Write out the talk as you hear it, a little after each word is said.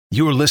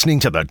You're listening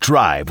to The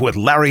Drive with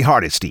Larry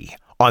Hardesty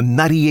on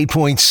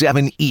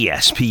 98.7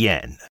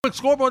 ESPN. Quick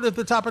scoreboard at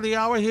the top of the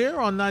hour here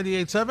on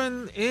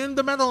 98.7 in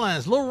the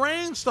Meadowlands. Little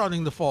rain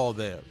starting to fall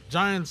there.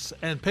 Giants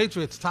and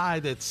Patriots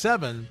tied at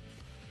 7.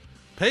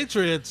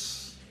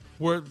 Patriots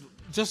were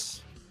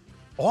just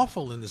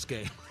awful in this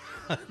game.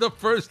 The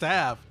first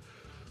half.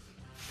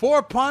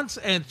 4 punts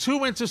and 2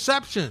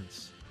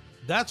 interceptions.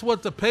 That's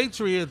what the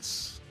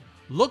Patriots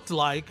looked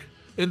like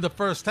in the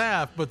first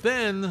half. But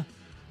then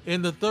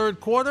in the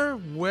third quarter,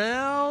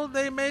 well,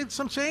 they made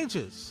some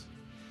changes.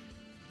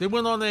 They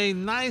went on a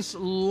nice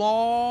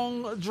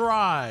long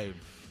drive,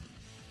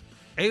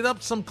 ate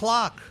up some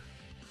clock,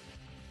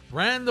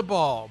 ran the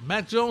ball.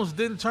 Mac Jones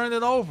didn't turn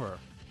it over.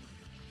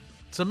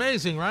 It's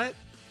amazing, right?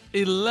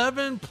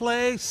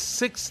 11-play,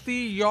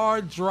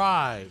 60-yard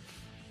drive.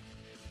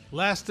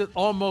 Lasted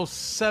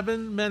almost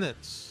 7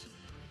 minutes.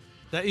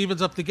 That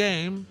evens up the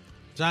game.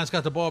 Giants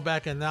got the ball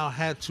back and now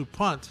had to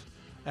punt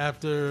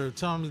after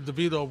Tommy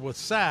DeVito was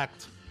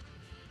sacked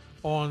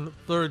on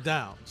third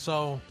down.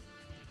 So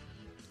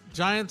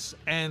Giants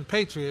and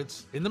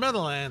Patriots in the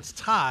Meadowlands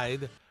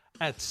tied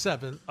at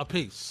 7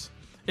 apiece.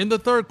 In the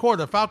third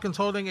quarter, Falcons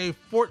holding a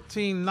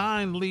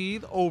 14-9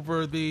 lead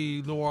over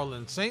the New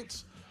Orleans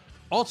Saints.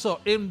 Also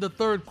in the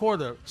third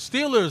quarter,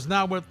 Steelers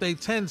now with a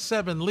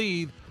 10-7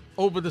 lead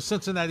over the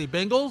Cincinnati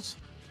Bengals.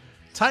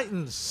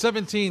 Titans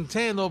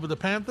 17-10 over the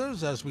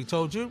Panthers, as we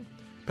told you.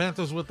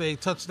 Panthers with a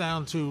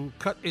touchdown to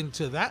cut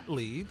into that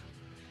lead.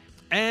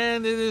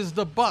 And it is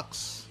the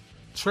Bucs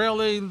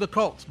trailing the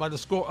Colts by the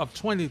score of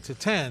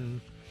 20-10.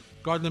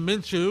 Gardner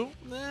Minshew,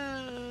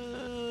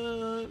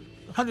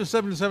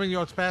 177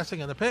 yards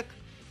passing and a pick.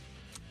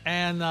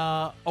 And,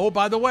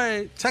 by the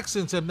way,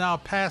 Texans have now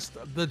passed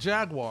the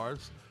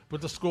Jaguars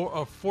with a score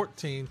of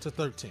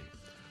 14-13.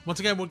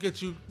 Once again, we'll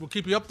keep you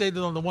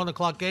updated on the 1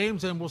 o'clock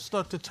games, and we'll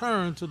start to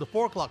turn to the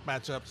 4 o'clock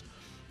matchups.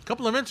 A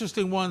couple of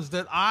interesting ones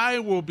that I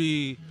will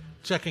be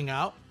checking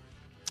out,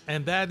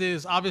 and that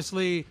is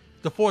obviously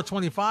the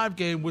 4:25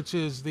 game, which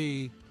is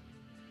the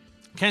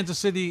Kansas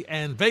City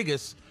and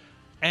Vegas,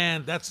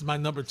 and that's my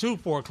number 2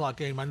 4 o'clock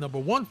game. My number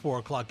 1 4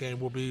 o'clock game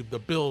will be the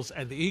Bills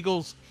and the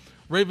Eagles.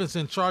 Ravens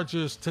and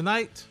Chargers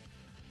tonight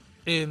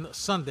in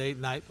Sunday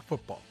Night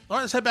Football. All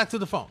right, let's head back to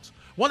the phones.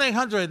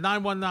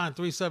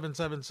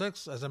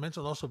 1-800-919-3776. As I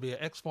mentioned, also via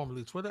X,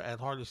 formerly Twitter, at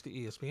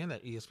Hardesty ESPN,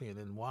 at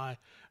ESPNNY,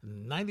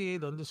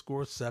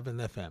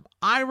 98_7 FM.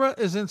 Ira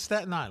is in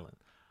Staten Island.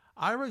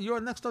 Ira, you're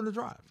next on the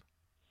drive.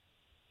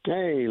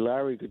 Hey,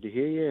 Larry, good to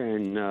hear you.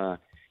 And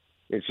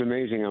it's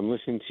amazing. I'm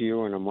listening to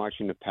you and I'm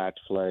watching the Pats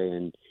play.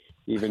 And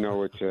even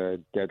though it's a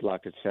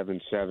deadlock at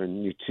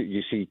 7-7,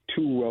 you see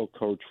 2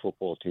 well-coached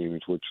football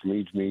teams, which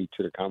leads me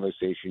to the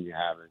conversation you're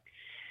having.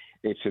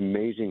 It's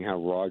amazing how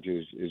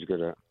Rodgers is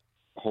going to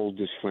hold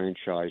this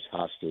franchise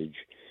hostage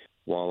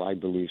while I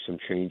believe some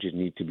changes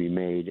need to be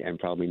made and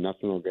probably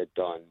nothing will get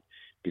done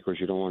because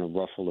you don't want to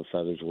ruffle the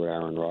feathers with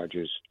Aaron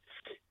Rodgers.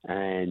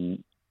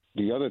 And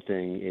the other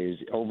thing is,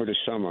 over the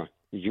summer,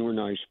 you and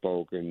I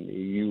spoke, and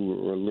you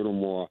were a little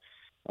more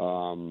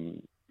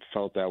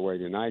felt that way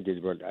than I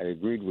did, but I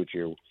agreed with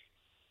you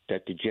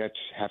that the Jets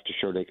have to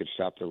show they could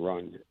stop the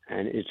run.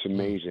 And it's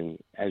amazing.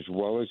 As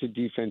well as the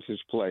defense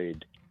has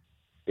played,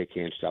 they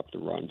can't stop the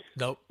run.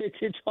 Nope.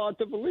 It's hard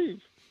to believe.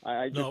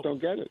 I just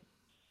don't get it.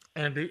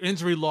 And the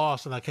injury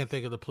loss, and I can't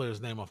think of the player's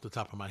name off the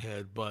top of my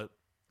head, but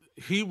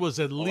he was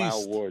at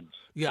least Al Woods.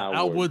 Yeah,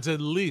 Al Woods at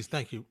least.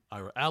 Thank you,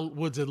 Ira. Al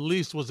Woods at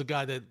least was the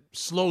guy that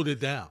slowed it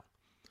down.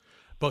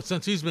 But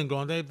since he's been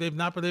gone, they've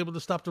not been able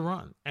to stop the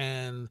run.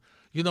 And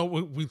you know,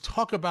 we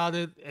talk about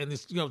it, and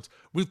it's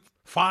with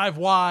 5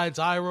 wides,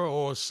 Ira,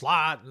 or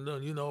slot, and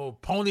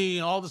pony,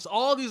 and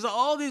all these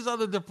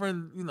other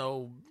different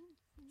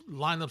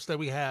lineups that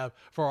we have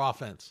for our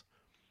offense.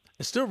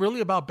 It's still really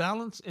about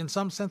balance in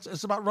some sense.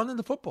 It's about running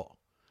the football.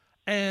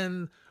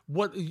 And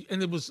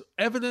it was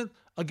evident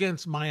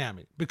against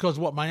Miami, because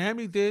what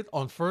Miami did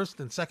on first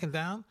and second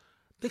down,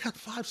 they got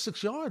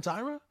 5-6 yards,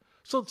 Ira.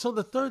 So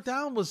the third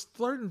down was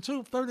 3rd and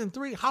 2, 3rd and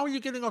 3. How are you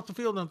getting off the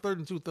field on 3rd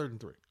and 2, 3rd and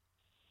 3?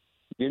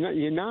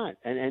 You're not.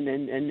 And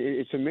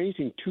it's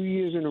amazing. 2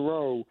 years in a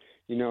row,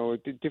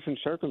 different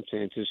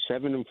circumstances,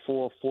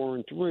 7-4,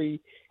 4-3,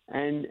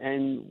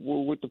 and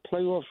with the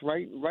playoffs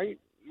right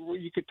where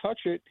you could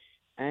touch it,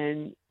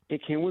 and they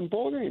can win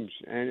ball games.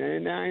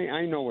 And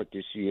I know what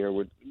this year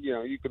would,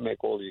 you can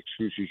make all the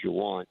excuses you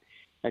want.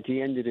 At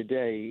the end of the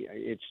day,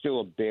 it's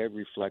still a bad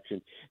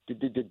reflection.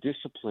 The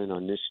discipline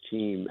on this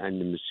team and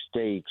the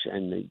mistakes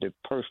and the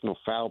personal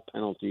foul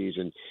penalties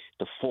and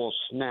the false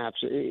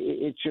snaps,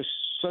 it's just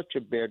such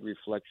a bad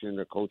reflection of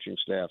the coaching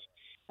staff.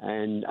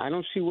 And I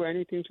don't see where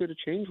anything's going to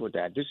change with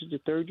that. This is the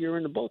 3rd year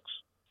in the books.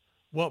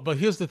 Well, but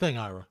here's the thing,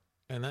 Ira,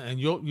 and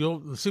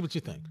you'll see what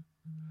you think.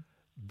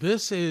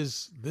 This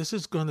is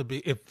going to be,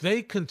 if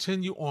they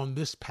continue on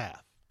this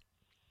path,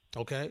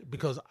 okay,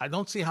 because I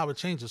don't see how it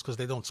changes because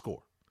they don't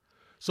score.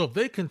 So if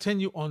they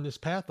continue on this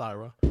path,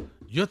 Ira,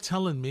 you're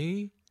telling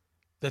me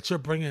that you're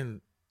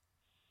bringing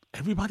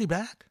everybody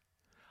back?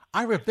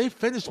 Ira, if they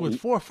finish with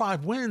 4 or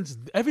 5 wins,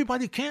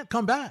 everybody can't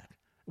come back.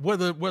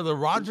 whether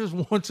Rodgers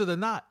wants it or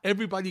not,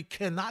 everybody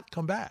cannot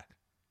come back.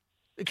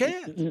 They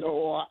can't.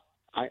 No,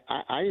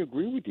 I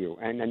agree with you,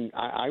 and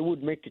I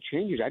would make the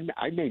changes.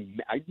 I'd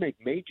make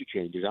major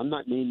changes. I'm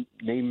not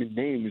naming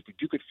names, but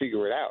you could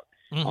figure it out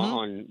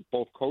on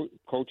both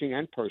coaching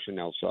and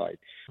personnel side.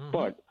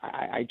 But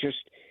I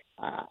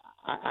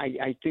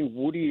think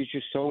Woody is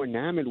just so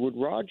enamored with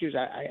Rodgers.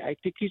 I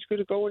think he's going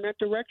to go in that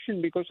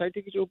direction because I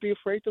think he'll be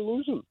afraid to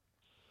lose him.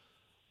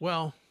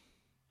 Well,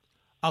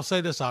 I'll say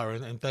this,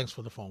 Aaron, and thanks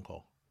for the phone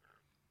call.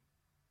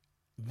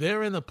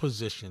 They're in a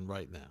position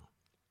right now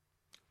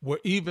where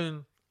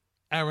even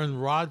Aaron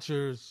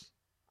Rodgers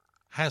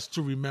has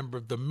to remember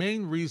the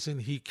main reason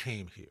he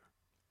came here.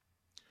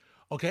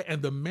 Okay,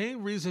 and the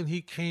main reason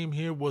he came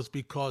here was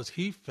because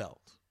he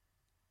felt,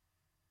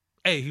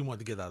 he wanted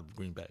to get out of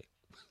Green Bay.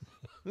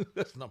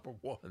 That's number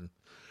one.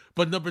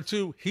 But number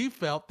two, he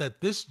felt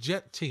that this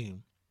Jet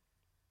team,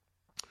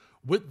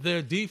 with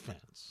their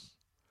defense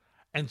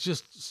and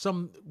just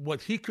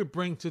what he could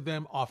bring to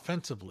them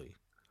offensively,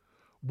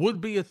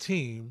 would be a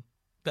team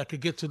that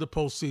could get to the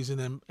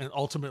postseason and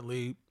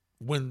ultimately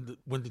win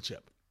the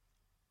chip.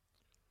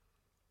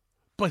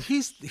 But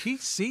he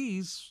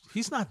sees,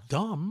 he's not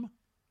dumb.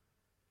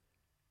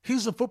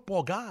 He's a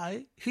football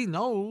guy. He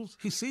knows,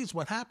 he sees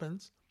what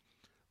happens.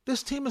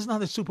 This team is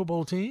not a Super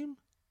Bowl team.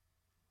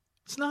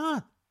 It's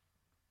not.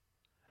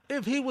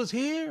 If he was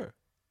here,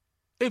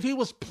 if he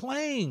was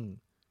playing,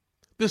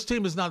 this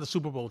team is not a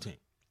Super Bowl team.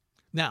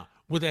 Now,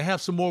 would they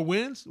have some more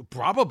wins?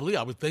 Probably,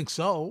 I would think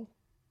so.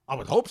 I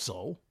would hope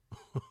so.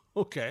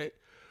 Okay.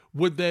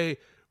 Would they,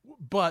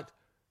 but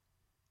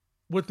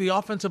with the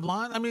offensive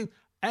line, I mean,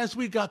 as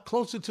we got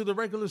closer to the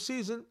regular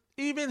season,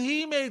 even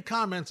he made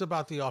comments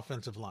about the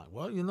offensive line.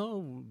 Well,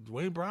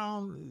 Dwayne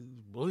Brown,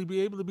 will he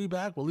be able to be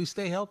back? Will he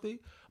stay healthy?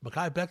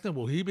 Mekhi Becton,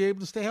 will he be able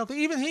to stay healthy?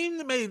 Even he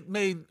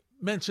made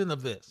mention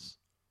of this.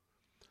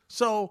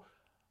 So,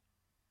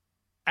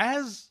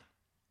 as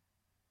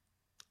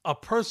a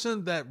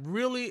person that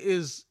really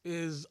is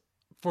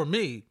for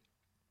me,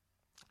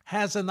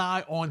 has an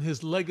eye on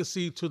his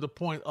legacy to the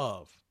point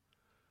of,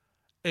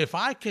 if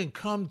I can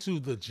come to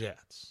the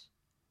Jets,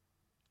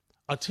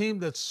 a team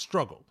that's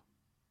struggled,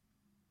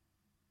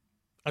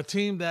 a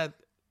team that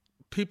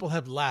people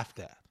have laughed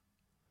at,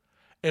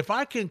 if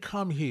I can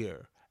come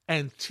here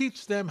and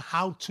teach them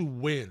how to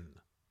win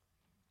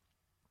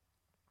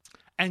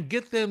and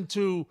get them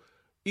to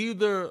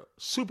either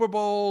Super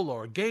Bowl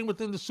or a game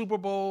within the Super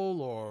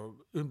Bowl or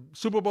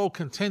Super Bowl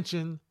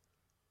contention,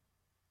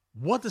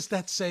 what does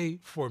that say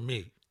for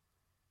me?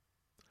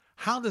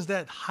 How does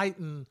that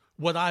heighten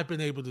what I've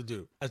been able to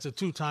do as a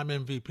two-time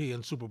MVP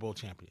and Super Bowl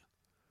champion?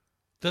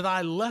 That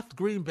I left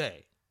Green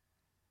Bay,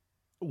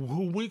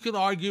 who we could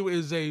argue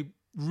is a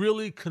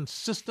really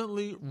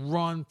consistently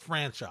run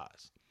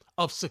franchise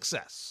of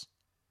success.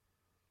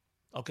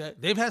 Okay?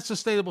 They've had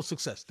sustainable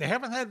success. They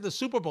haven't had the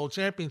Super Bowl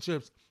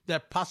championships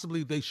that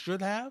possibly they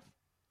should have,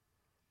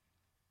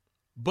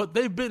 but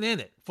they've been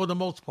in it for the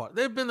most part.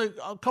 They've been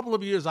a couple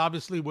of years,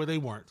 obviously, where they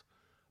weren't,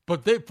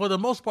 but for the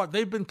most part,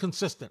 they've been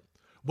consistent.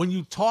 When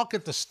you talk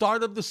at the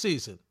start of the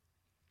season,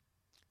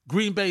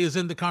 Green Bay is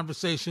in the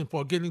conversation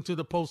for getting to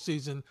the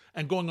postseason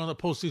and going on a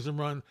postseason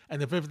run,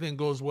 and if everything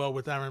goes well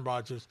with Aaron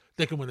Rodgers,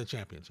 they can win the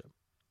championship.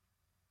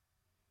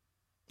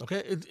 Okay?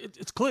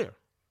 It's clear.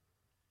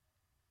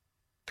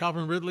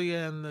 Calvin Ridley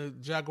and the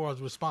Jaguars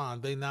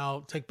respond. They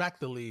now take back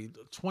the lead.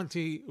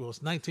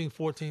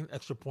 19-14,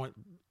 extra point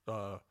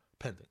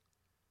pending.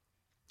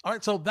 All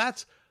right, so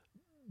that's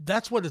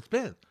what it's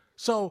been.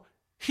 So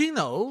he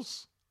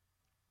knows.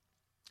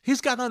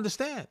 He's got to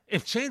understand.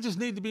 If changes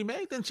need to be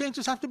made, then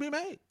changes have to be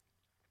made.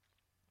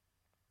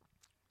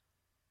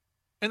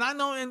 And I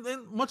know, and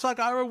much like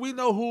Ira,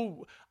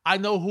 I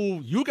know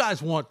who you guys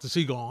want to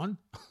see gone.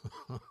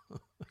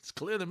 It's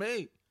clear to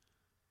me.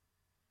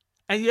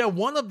 And yeah,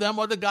 one of them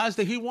are the guys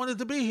that he wanted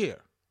to be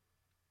here.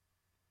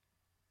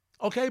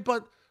 Okay,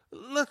 but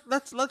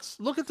let's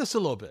look at this a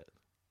little bit.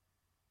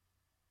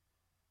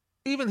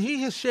 Even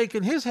he has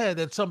shaken his head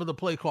at some of the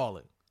play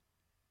calling.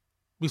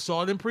 We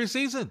saw it in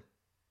preseason.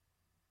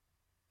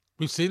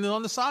 We've seen it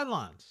on the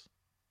sidelines.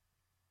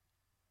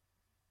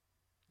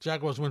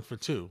 Jaguars went for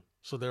 2,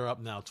 so they're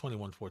up now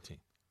 21-14.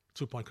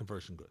 2-point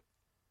conversion good.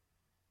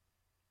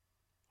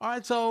 All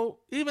right, so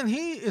even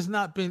he has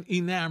not been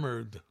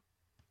enamored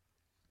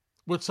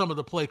with some of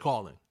the play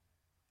calling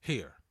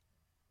here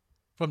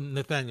from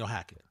Nathaniel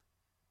Hackett.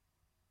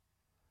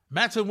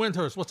 Matt's in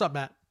Windhurst. What's up,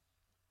 Matt?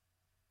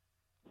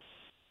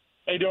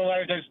 How you doing,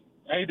 Larry?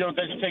 How you doing?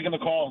 Thanks for taking the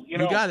call. You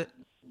got it.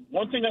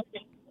 One thing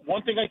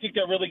I think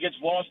that really gets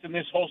lost in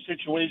this whole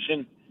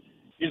situation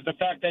is the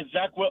fact that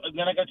and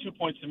then I got 2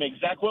 points to make.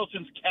 Zach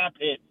Wilson's cap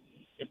hit,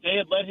 if they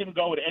had let him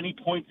go at any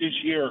point this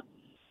year,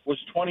 was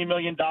 $20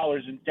 million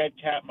in dead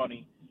cap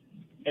money.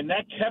 And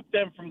that kept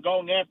them from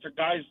going after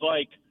guys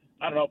like,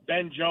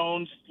 Ben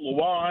Jones,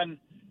 Luan,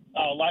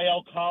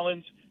 La'el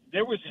Collins.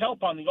 There was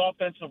help on the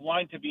offensive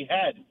line to be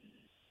had.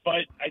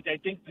 But I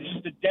think this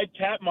is the dead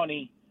cap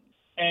money.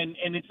 And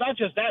it's not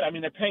just that. I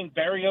mean, they're paying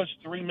Berrios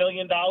 $3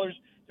 million.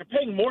 They're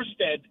paying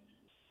Morstead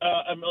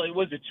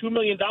was it $2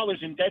 million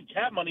in dead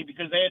cap money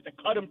because they had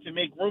to cut him to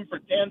make room for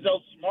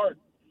Denzel Smart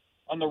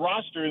on the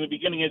roster in the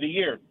beginning of the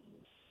year.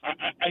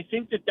 I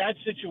think that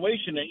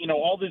situation,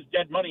 all this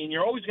dead money, and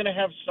you're always going to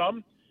have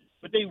some,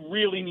 but they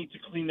really need to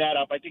clean that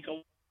up. I think a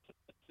lot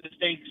of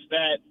mistakes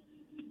that,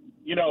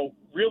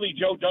 really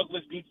Joe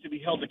Douglas needs to be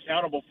held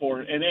accountable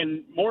for. And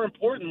then more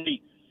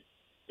importantly,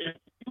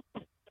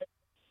 all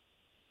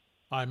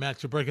right,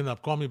 Max, you're breaking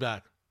up. Call me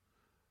back.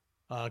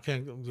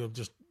 Can't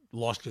just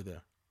lost you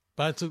there.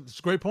 But it's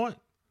a great point.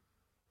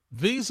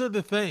 These are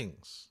the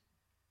things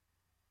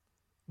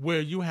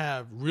where you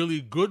have really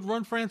good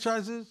run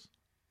franchises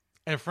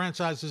and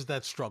franchises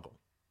that struggle.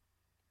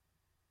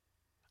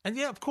 And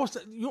yeah, of course,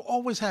 you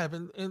always have,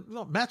 and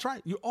Matt's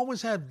right, you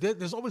always have,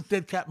 there's always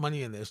dead cap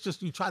money in there. It's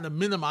just you try to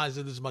minimize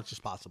it as much as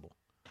possible.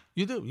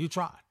 You do, you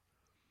try.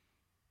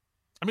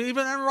 I mean,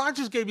 even Aaron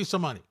Rodgers gave you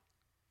some money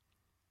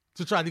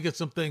to try to get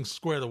some things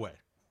squared away.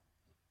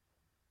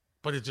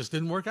 But it just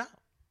didn't work out.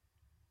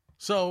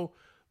 So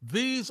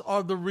these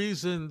are the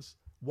reasons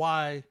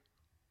why,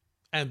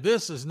 and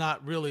this is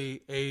not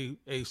really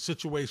a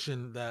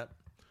situation that,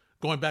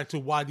 going back to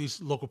why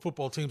these local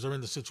football teams are in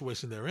the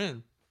situation they're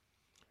in,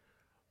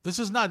 this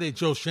is not a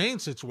Joe Shane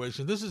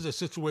situation. This is a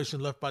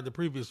situation left by the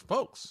previous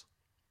folks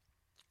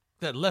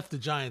that left the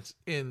Giants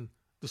in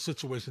the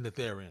situation that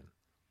they're in.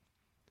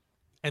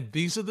 And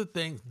these are the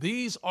things,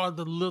 these are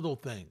the little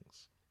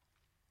things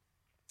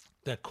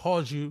that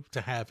cause you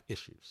to have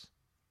issues.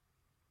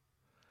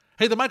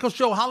 Hey, the Michael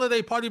Show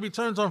holiday party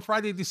returns on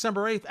Friday,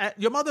 December 8th at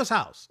your mother's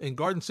house in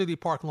Garden City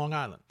Park, Long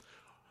Island.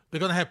 They're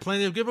going to have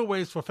plenty of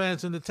giveaways for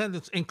fans in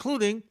attendance,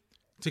 including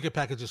ticket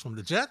packages from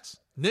the Jets,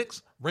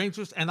 Knicks,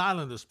 Rangers, and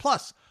Islanders,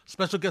 plus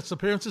special guest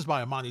appearances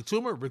by Amani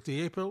Toomer, Rick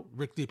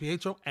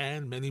DiPietro,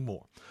 and many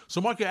more.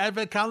 So mark your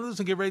advent calendars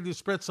and get ready to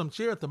spread some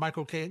cheer at the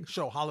Michael K.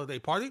 Show holiday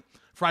party,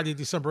 Friday,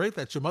 December 8th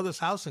at your mother's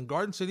house in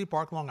Garden City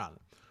Park, Long Island.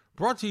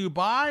 Brought to you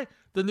by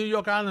the New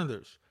York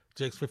Islanders,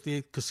 Jake's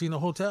 58 Casino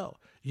Hotel,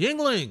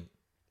 Yingling,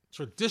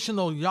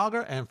 traditional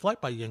yager and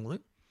flight by Yingling,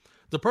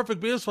 the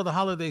perfect beers for the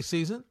holiday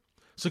season,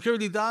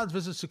 Security Dodge,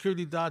 visit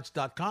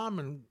securitydodge.com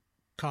and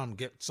come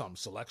get some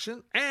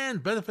selection,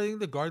 and benefiting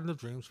the Garden of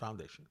Dreams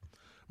Foundation.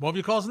 More of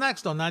your calls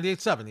next on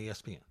 98.7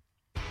 ESPN.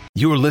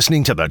 You're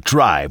listening to The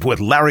Drive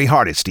with Larry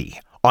Hardesty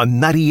on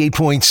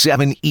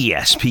 98.7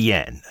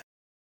 ESPN.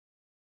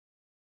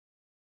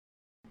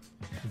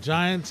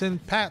 Giants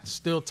and Pats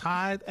still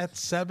tied at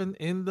 7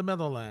 in the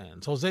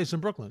Meadowlands. Jose's in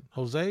Brooklyn.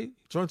 Jose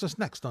joins us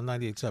next on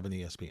 98.7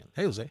 ESPN.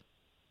 Hey, Jose.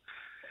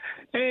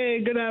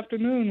 Hey, good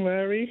afternoon,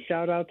 Larry.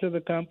 Shout out to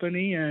the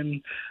company and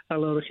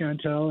hello to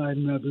Chantel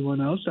and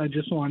everyone else. I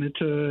just wanted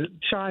to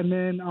chime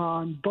in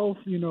on both,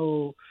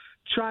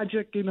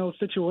 tragic,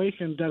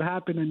 situations that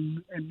happen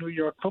in New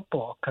York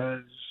football,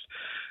 because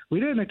we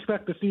didn't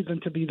expect the season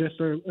to be this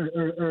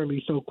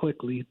early so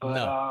quickly, but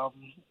no.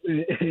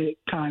 It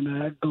kind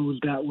of goes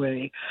that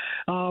way.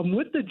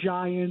 With the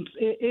Giants,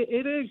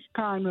 it is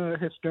kind of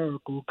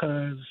hysterical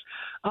because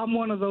I'm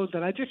one of those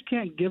that I just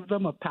can't give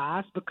them a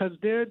pass because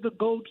they're the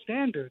gold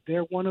standard.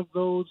 They're one of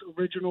those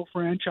original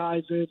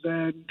franchises,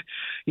 and,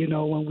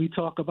 when we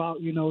talk about,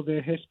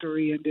 their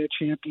history and their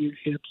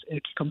championships,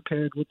 it's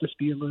compared with the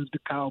Steelers, the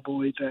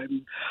Cowboys,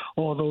 and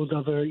all those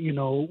other,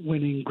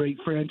 winning great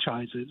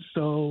franchises.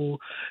 So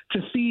to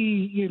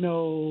see,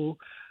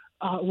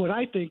 what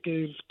I think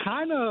is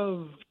kind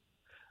of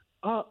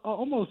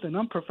almost an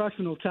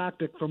unprofessional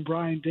tactic from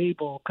Brian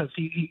Daboll, because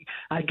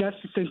I guess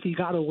since he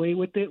got away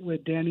with it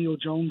with Daniel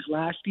Jones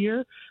last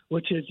year,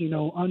 which is,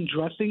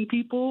 undressing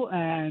people,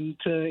 and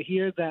to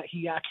hear that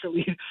he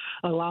actually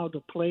allowed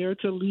a player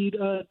to lead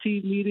a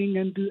team meeting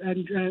and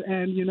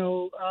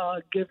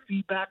give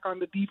feedback on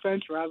the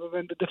defense rather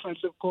than the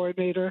defensive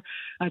coordinator,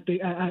 I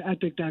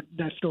think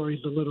that story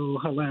is a little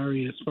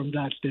hilarious from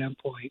that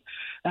standpoint.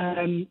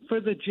 And for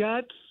the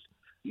Jets,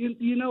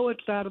 you know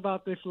what's sad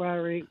about this,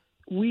 Larry?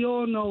 We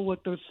all know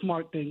what the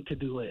smart thing to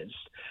do is.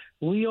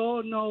 We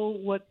all know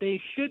what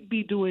they should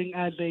be doing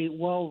as a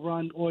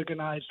well-run,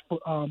 organized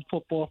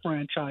football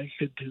franchise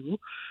should do,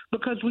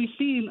 because we've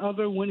seen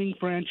other winning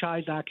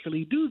franchises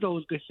actually do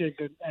those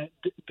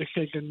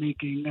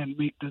decision-making and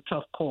make the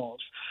tough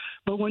calls.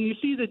 But when you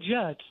see the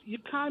Jets, you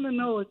kind of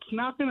know it's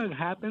not going to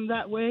happen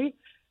that way.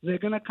 They're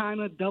going to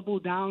kind of double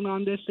down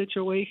on this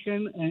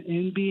situation and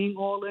in being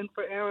all in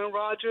for Aaron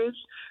Rodgers.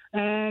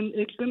 And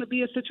it's going to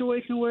be a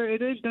situation where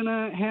it is going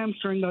to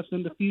hamstring us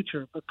in the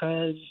future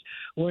because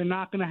we're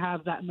not going to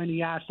have that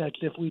many assets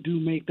if we do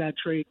make that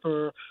trade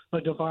for a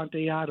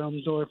Devontae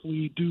Adams, or if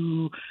we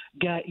do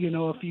get,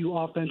 a few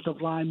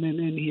offensive linemen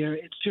in here.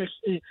 It's just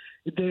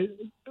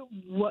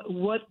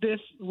what this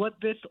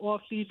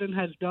offseason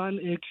has done.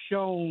 It's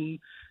shown,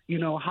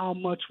 how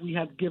much we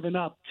have given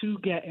up to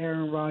get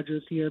Aaron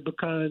Rodgers here,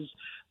 because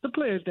the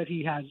players that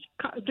he has,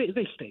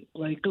 they stink.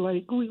 Like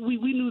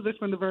we knew this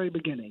from the very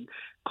beginning.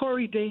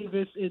 Corey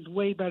Davis is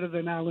way better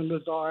than Allen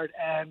Lazard,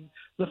 and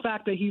the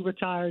fact that he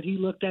retired, he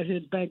looked at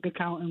his bank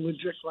account and was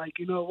just like,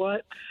 you know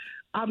what?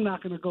 I'm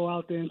not going to go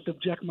out there and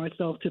subject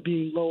myself to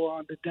being lower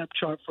on the depth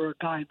chart for a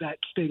guy that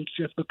stinks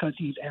just because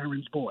he's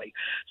Aaron's boy.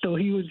 So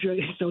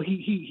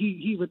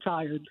he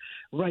retired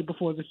right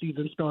before the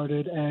season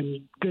started,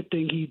 and good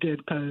thing he did,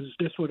 because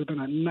this would have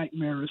been a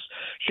nightmarish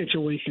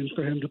situation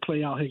for him to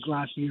play out his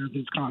last year of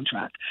his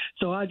contract.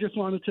 So I just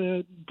wanted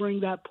to bring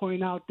that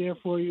point out there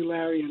for you,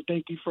 Larry, and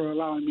thank you for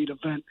allowing me to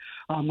vent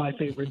on my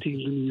favorite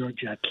teams, the New York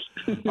Jets.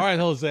 All right,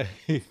 Jose,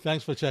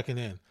 thanks for checking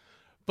in.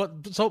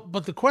 But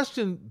the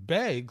question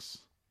begs,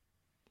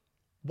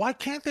 why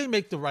can't they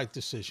make the right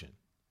decision?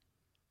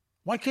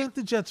 Why can't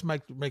the Jets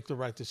make the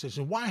right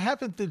decision? Why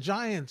haven't the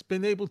Giants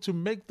been able to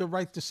make the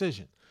right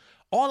decision?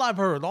 All I've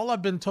heard, all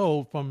I've been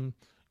told from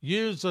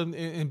years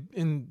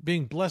in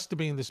being blessed to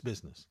be in this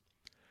business,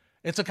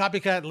 it's a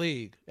copycat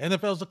league.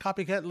 NFL's a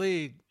copycat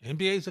league.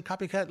 NBA's a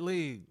copycat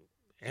league.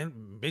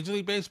 And Major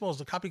League Baseball is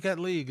a copycat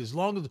league. As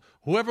long as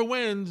whoever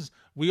wins,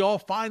 we all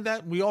find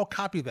that and we all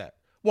copy that.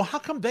 Well, how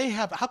come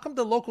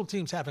the local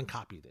teams haven't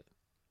copied it?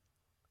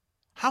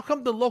 How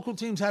come the local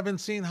teams haven't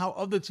seen how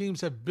other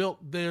teams have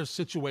built their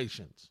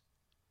situations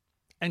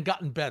and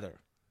gotten better,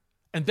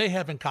 and they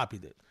haven't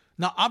copied it?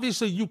 Now,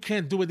 obviously, you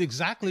can't do it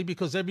exactly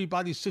because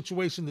everybody's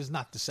situation is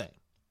not the same.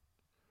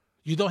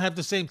 You don't have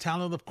the same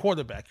talent of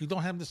quarterback. You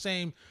don't have the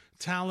same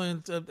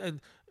talent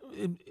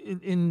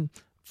in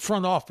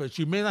front office.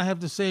 You may not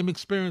have the same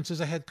experience as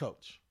a head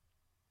coach.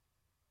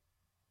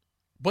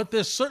 But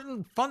there's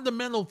certain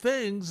fundamental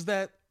things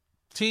that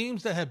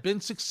teams that have been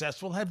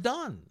successful have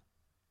done.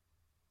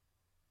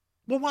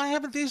 Well, why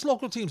haven't these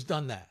local teams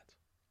done that?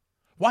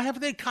 Why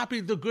haven't they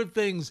copied the good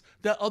things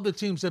that other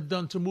teams have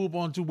done to move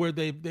on to where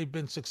they've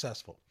been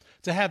successful,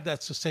 to have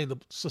that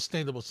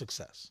sustainable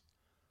success?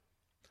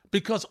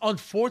 Because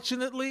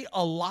unfortunately,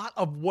 a lot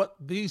of what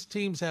these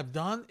teams have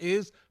done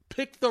is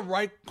pick the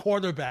right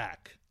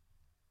quarterback.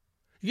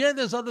 Yeah,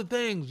 there's other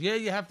things. Yeah,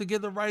 you have to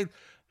get the right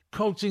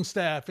coaching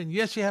staff. And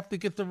yes, you have to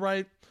get the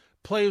right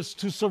players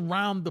to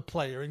surround the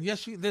player. And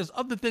yes, there's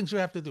other things you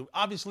have to do.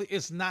 Obviously,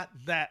 it's not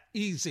that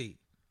easy.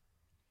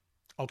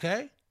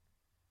 Okay?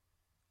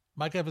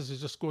 Mike Evans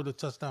has just scored a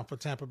touchdown for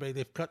Tampa Bay.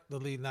 They've cut the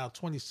lead now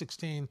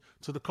 20-16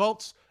 to the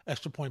Colts.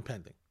 Extra point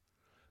pending.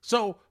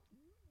 So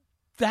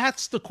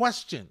that's the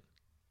question.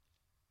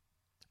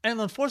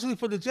 And unfortunately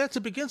for the Jets,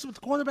 it begins with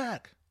the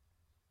quarterback.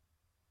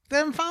 They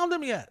haven't found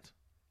him yet.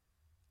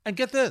 And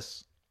get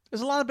this.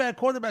 There's a lot of bad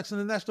quarterbacks in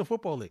the National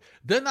Football League.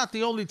 They're not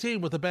the only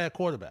team with a bad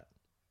quarterback.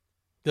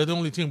 They're the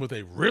only team with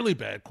a really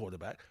bad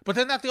quarterback, but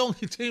they're not the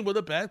only team with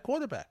a bad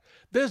quarterback.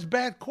 There's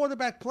bad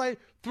quarterback play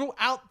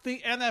throughout the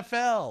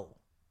NFL.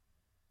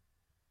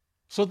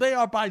 So they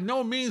are by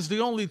no means the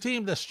only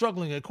team that's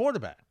struggling at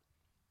quarterback.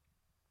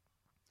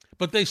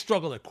 But they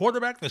struggle at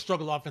quarterback, they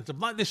struggle offensive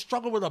line, they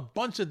struggle with a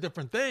bunch of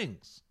different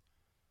things.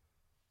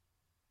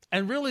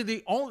 And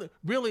really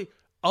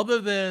other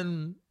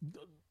than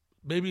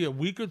maybe a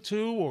week or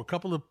two or a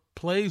couple of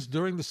plays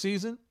during the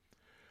season,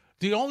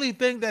 the only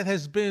thing that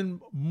has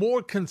been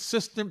more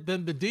consistent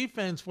than the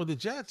defense for the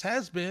Jets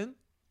has been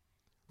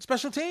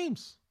special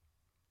teams.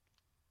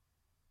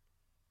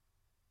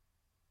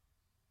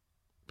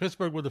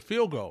 Pittsburgh with a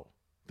field goal.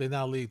 They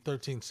now lead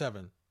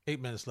 13-7.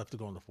 8 minutes left to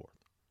go in the fourth.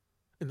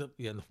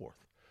 In the fourth.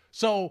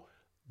 So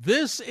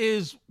this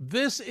is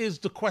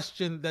the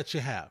question that you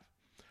have.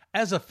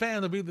 As a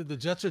fan of either the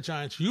Jets or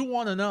Giants, you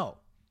want to know,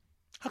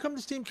 how come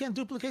this team can't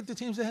duplicate the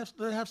teams that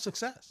have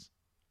success?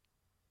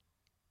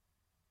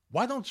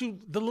 Why don't you,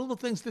 the little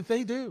things that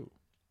they do?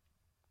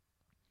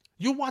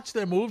 You watch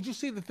their moves, you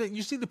see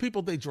the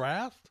people they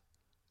draft.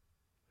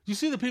 You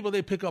see the people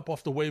they pick up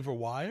off the waiver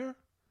wire.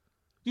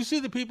 You see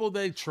the people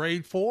they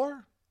trade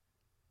for.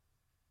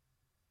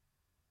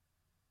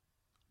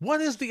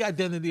 What is the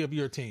identity of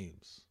your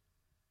teams?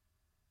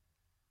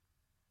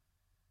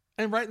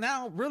 And right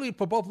now, really,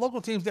 for both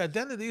local teams, the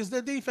identity is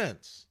their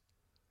defense.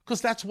 Because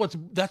that's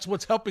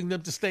what's helping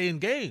them to stay in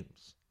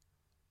games.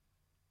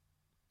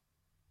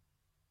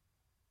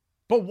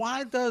 But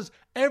why does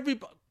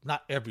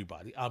not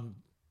everybody, I'm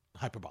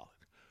hyperbolic.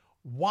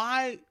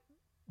 Why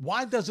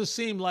does it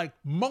seem like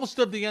most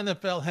of the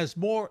NFL has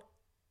more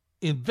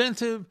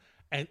inventive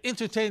and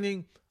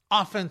entertaining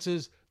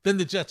offenses than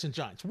the Jets and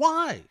Giants?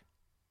 Why?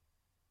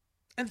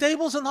 And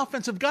Dable's an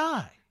offensive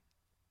guy.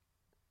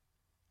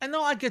 And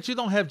no, I get you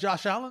don't have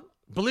Josh Allen.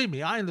 Believe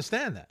me, I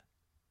understand that.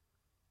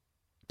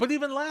 But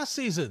even last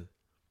season,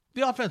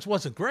 the offense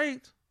wasn't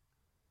great.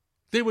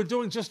 They were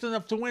doing just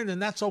enough to win,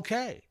 and that's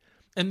okay.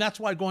 And that's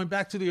why, going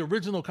back to the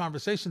original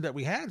conversation that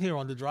we had here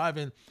on the drive,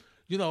 and,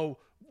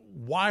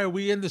 why are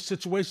we in this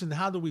situation?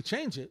 How do we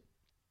change it?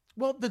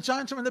 Well, the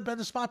Giants are in a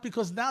better spot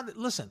because now,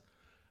 listen,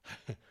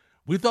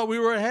 we thought we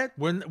were ahead.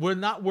 We're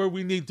not where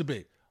we need to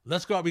be.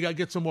 Let's go out. We got to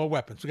get some more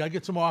weapons. We got to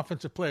get some more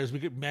offensive players.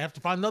 We may have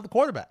to find another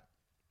quarterback.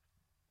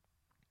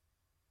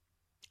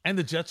 And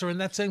the Jets are in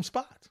that same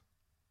spot.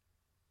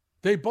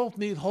 They both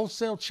need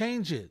wholesale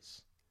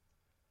changes.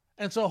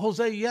 And so,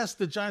 Jose, yes,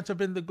 the Giants have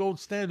been the gold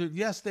standard.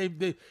 Yes,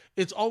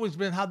 it's always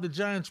been how the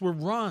Giants were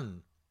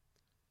run.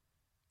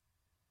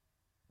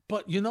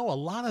 But, a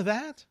lot of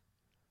that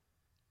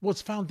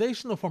was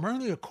foundational from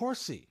Ernie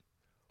Accorsi,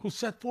 who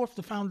set forth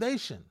the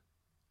foundation.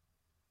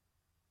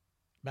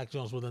 Mac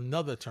Jones with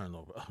another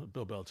turnover.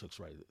 Bill Belichick's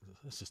right.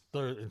 This is his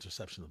third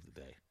interception of the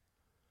day.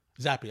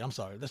 Zappy, I'm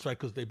sorry. That's right,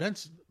 because they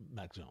benched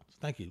Mac Jones.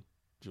 Thank you,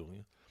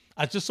 Julian.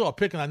 I just saw a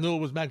pick and I knew it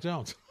was Mac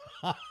Jones.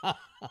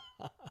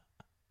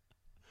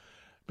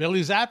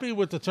 Bailey Zappi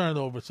with the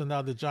turnover, so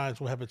now the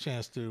Giants will have a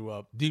chance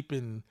to, deep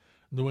in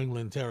New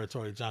England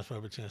territory, Giants will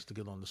have a chance to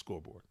get on the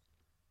scoreboard.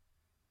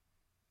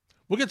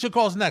 We'll get your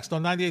calls next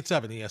on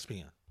 98.7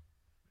 ESPN.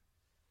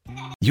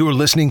 You're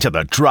listening to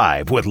The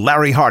Drive with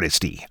Larry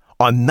Hardesty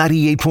on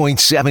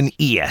 98.7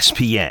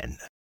 ESPN.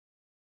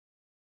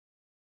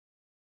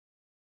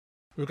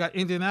 We've got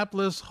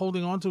Indianapolis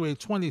holding on to a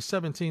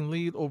 2017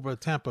 lead over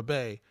Tampa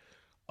Bay.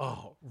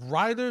 Oh,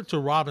 Ryder to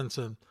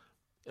Robinson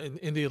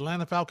in the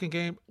Atlanta Falcon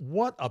game.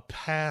 What a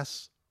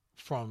pass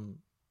from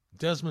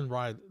Desmond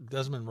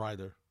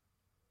Ryder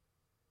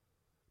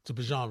to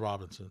Bijan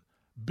Robinson.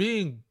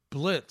 Being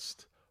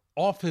blitzed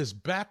off his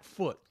back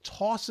foot,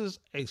 tosses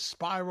a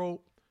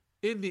spiral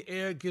in the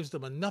air, gives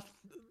them enough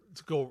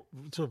to go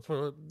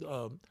for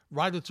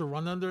Ryder to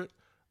run under it,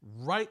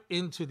 right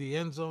into the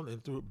end zone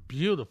and through.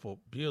 Beautiful,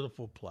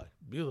 beautiful play.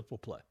 Beautiful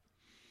play.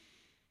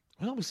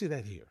 Why don't we see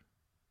that here?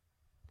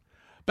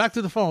 Back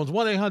to the phones,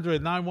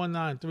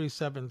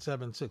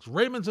 1-800-919-3776.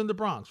 Raymond's in the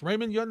Bronx.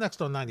 Raymond, you're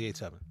next on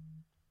 98.7.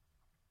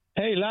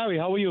 Hey, Larry,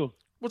 how are you?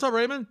 What's up,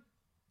 Raymond?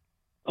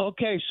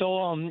 Okay, so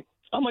I'm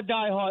a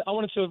diehard. I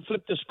wanted to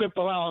flip the script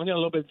around a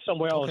little bit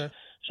somewhere else. Okay.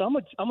 So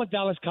I'm a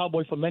Dallas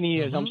Cowboy for many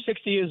years. I'm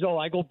 60 years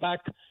old. I go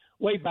back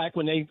way back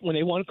when they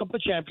won a couple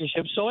of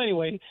championships. So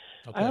anyway,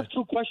 I have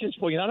two questions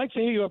for you. And I'd like to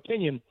hear your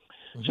opinion.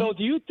 So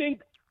do you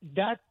think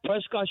Dak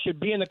Prescott should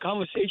be in the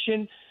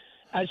conversation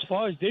as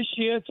far as this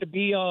year to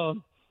be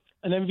an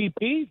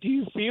MVP? Do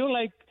you feel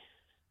like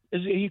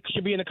he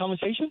should be in the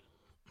conversation?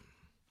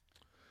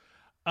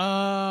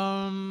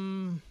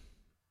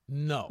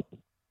 No.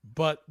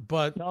 But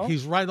No?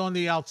 he's right on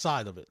the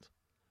outside of it.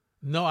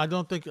 No, I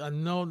don't think.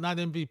 No, not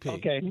MVP.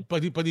 Okay.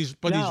 But he's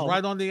Now-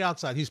 right on the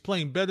outside. He's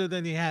playing better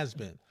than he has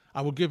been.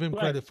 I will give him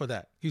Right. credit for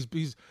that. This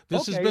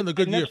has Okay, been a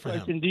good and year next for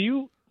question,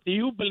 him. Do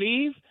you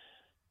believe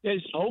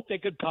there's hope they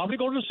could probably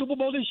go to the Super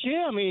Bowl this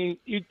year? I mean,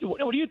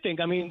 what do you think?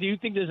 I mean, do you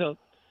think there's a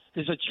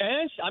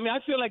chance? I mean, I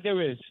feel like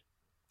there is.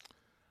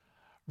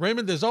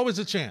 Raymond, there's always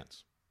a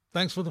chance.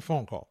 Thanks for the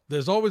phone call.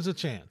 There's always a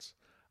chance.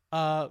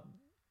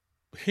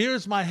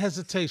 Here's my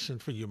hesitation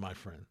for you, my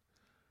friend.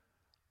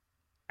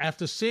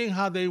 After seeing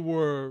how they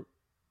were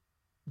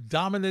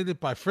dominated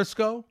by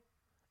Frisco,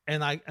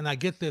 and I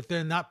get that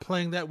they're not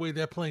playing that way,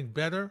 they're playing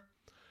better.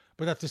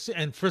 But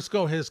and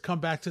Frisco has come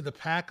back to the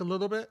pack a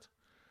little bit.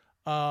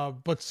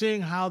 But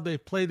seeing how they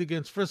played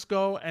against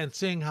Frisco and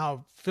seeing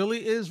how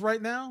Philly is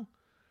right now,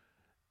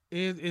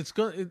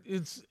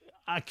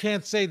 I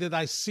can't say that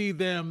I see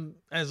them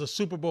as a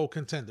Super Bowl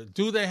contender.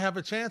 Do they have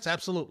a chance?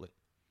 Absolutely.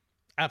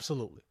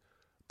 Absolutely.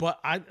 But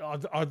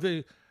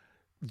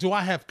do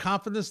I have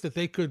confidence that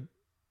they could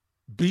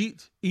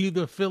beat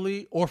either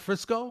Philly or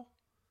Frisco?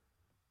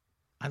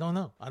 I don't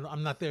know.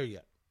 I'm not there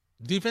yet.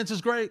 Defense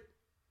is great.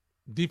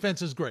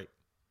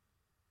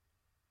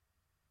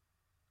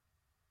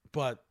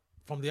 But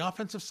from the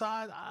offensive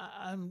side,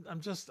 I'm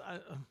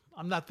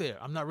not there.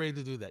 I'm not ready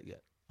to do that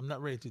yet.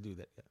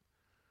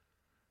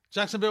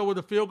 Jacksonville with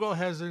a field goal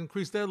has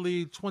increased their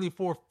lead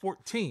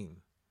 24-14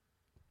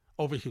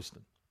 over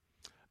Houston.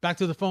 Back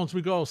to the phones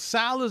we go.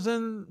 Sal is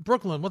in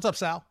Brooklyn. What's up,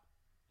 Sal?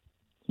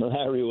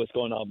 Harry, what's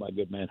going on, my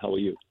good man? How are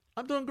you?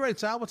 I'm doing great,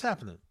 Sal. What's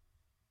happening?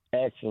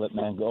 Excellent,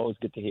 man. Always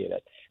good to hear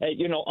that. Hey,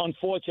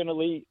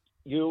 unfortunately,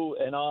 you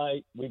and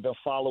we've been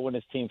following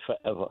this team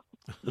forever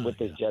with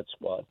this Jet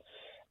squad.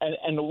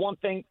 And the one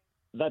thing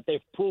that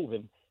they've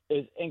proven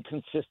is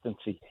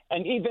inconsistency.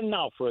 And even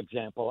now, for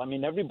example, I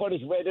mean,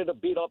 everybody's ready to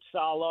beat up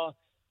Salah.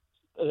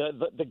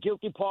 The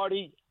guilty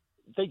party,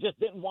 they just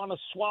didn't want to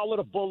swallow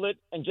the bullet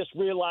and just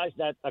realize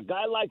that a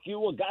guy like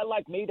you, a guy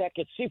like me that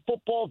could see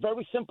football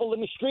very simple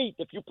in the street.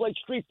 If you played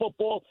street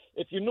football,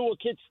 if you knew a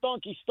kid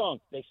stunk, he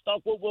stunk. They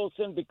stuck with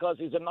Wilson because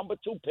he's a number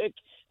 2 pick,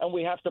 and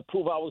we have to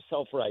prove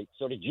ourselves right.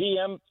 So the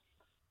GM,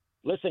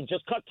 listen,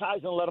 just cut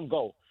ties and let him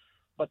go.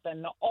 But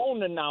then the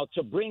owner now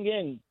to bring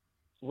in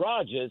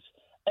Rodgers,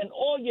 and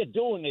all you're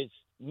doing is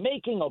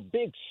making a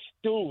big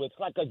stew. It's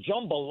like a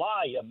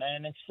jambalaya,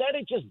 man. Instead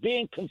of just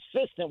being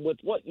consistent with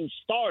what you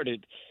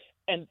started,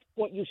 and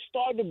what you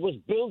started was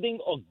building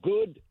a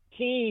good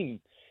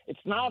team.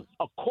 It's not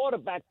a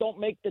quarterback don't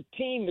make the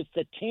team. It's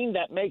the team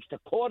that makes the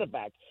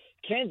quarterback.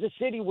 Kansas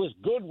City was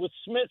good with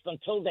Smith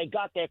until they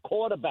got their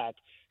quarterback.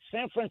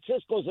 San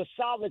Francisco's a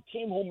solid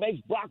team who makes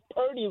Brock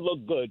Purdy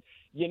look good.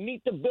 You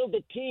need to build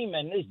a team,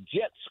 and this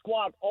Jet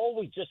squad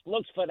always just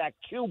looks for that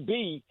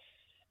QB,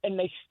 and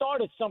they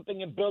started something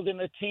in building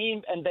a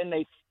team, and then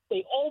they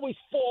always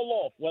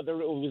fall off,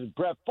 whether it was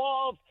Brett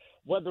Favre,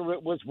 whether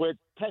it was with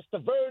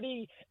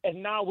Testaverde,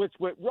 and now it's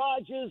with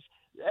Rodgers.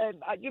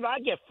 And, I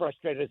get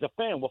frustrated as a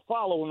fan. We're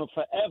following them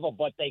forever,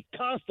 but they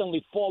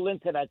constantly fall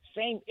into that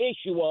same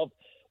issue of,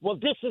 well,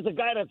 this is the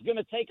guy that's going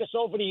to take us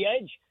over the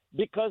edge.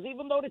 because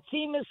even though the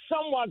team is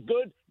somewhat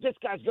good, this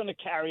guy's going to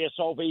carry us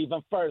over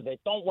even further. It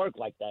don't work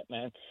like that,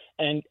 man.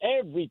 And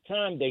every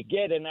time they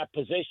get in that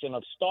position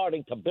of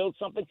starting to build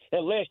something,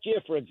 and last year,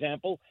 for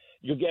example,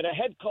 you get a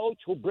head coach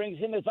who brings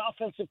in his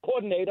offensive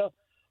coordinator,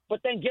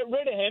 but then get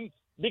rid of him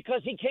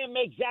because he can't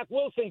make Zach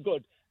Wilson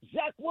good.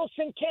 Zach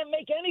Wilson can't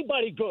make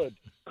anybody good.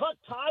 Cut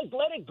ties,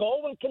 let it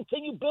go, and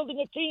continue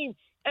building a team.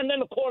 And then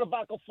the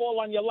quarterback will fall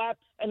on your lap.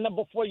 And then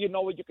before you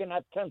know it, you can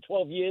have 10,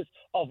 12 years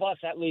of us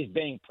at least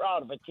being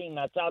proud of a team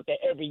that's out there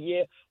every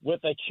year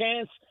with a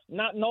chance,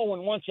 not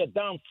knowing once you're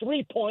down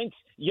 3 points,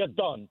 you're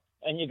done.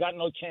 And you got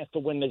no chance to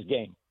win this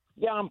game.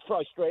 Yeah, I'm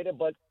frustrated,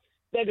 but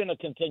they're going to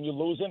continue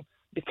losing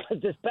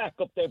because this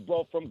backup they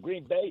brought from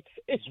Green Bay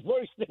is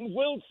worse than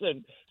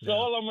Wilson. So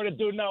all I'm going to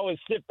do now is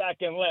sit back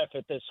and laugh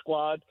at this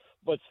squad,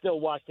 but still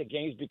watch the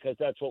games because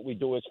that's what we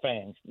do as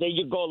fans. There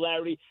you go,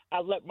 Larry. I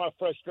let my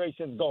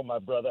frustrations go, my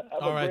brother.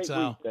 Have all a right, great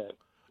Sal. week, man.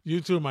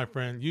 You too, my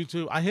friend. You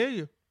too. I hear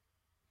you.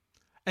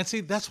 And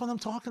see, that's what I'm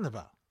talking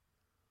about.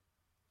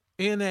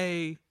 In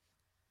a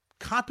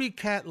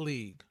copycat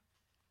league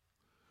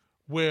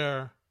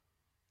where,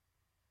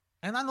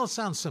 and I know it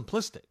sounds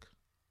simplistic,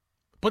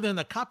 but in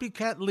a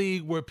copycat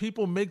league where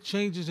people make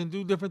changes and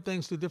do different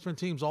things to different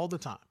teams all the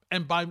time.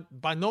 And by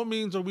no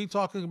means are we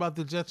talking about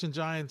the Jets and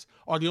Giants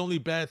are the only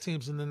bad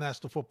teams in the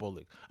National Football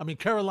League. I mean,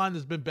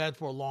 Carolina's been bad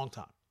for a long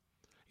time.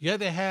 Yeah,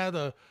 they had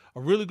a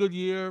really good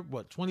year,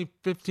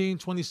 2015,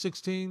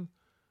 2016.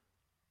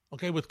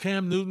 Okay, with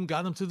Cam Newton,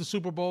 got them to the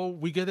Super Bowl.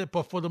 We get it.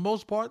 But for the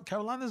most part,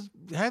 Carolina's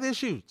had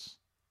issues.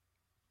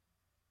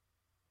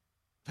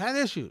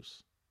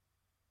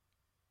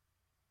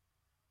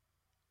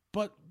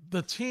 But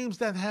the teams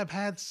that have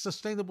had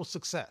sustainable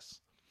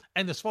success,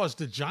 and as far as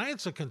the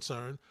Giants are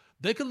concerned,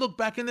 they can look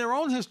back in their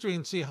own history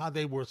and see how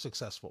they were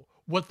successful,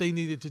 what they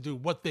needed to do,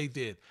 what they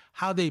did,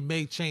 how they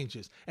made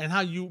changes, and how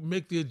you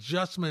make the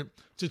adjustment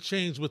to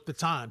change with the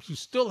times. You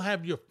still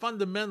have your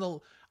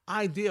fundamental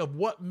idea of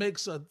what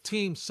makes a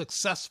team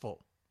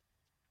successful.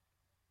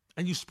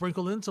 And you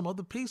sprinkle in some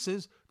other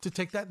pieces to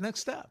take that next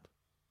step.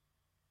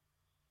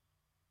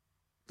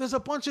 There's a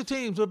bunch of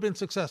teams who have been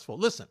successful.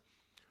 Listen,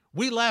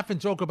 we laugh and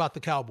joke about the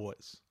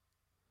Cowboys.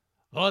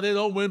 Oh, they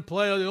don't win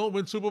playoffs, they don't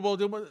win Super Bowl.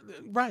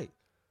 Right.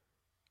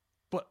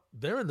 But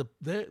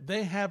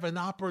they have an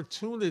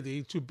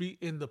opportunity to be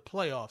in the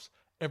playoffs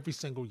every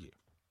single year.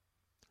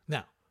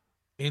 Now,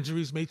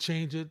 injuries may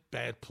change it,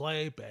 bad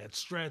play, bad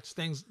stretch,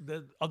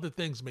 other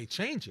things may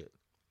change it.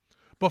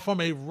 But from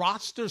a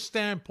roster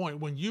standpoint,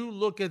 when you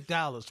look at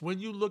Dallas, when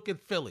you look at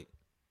Philly,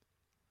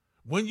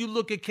 when you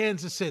look at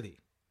Kansas City,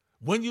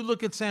 when you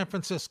look at San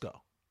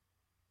Francisco,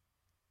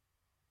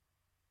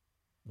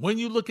 when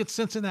you look at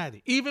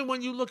Cincinnati, even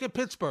when you look at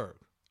Pittsburgh,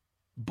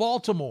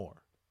 Baltimore,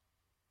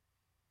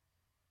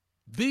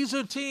 these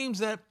are teams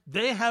that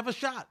they have a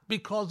shot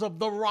because of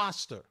the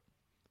roster.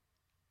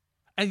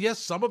 And yes,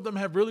 some of them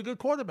have really good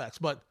quarterbacks,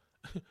 but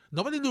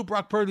nobody knew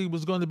Brock Purdy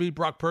was going to be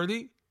Brock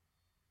Purdy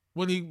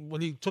when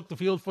he took the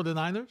field for the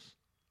Niners.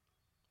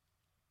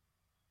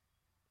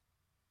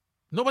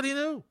 Nobody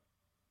knew.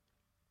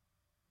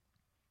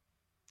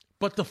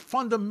 But the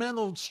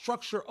fundamental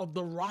structure of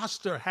the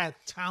roster had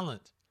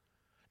talent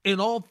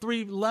in all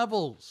three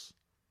levels.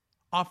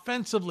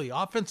 Offensively,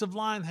 offensive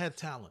line had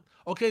talent.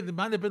 Okay, there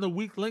might have been a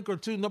weak link or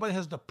two. Nobody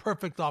has the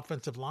perfect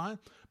offensive line,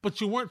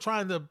 but you weren't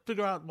trying to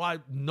figure out why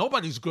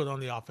nobody's good on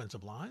the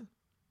offensive line.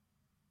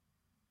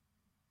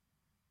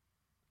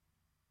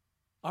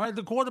 All right,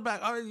 the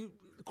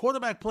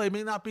quarterback play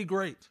may not be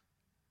great,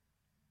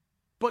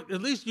 but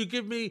at least you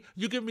give me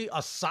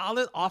a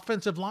solid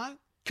offensive line.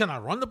 Can I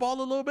run the ball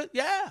a little bit?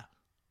 Yeah.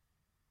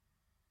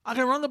 I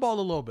can run the ball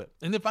a little bit.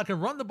 And if I can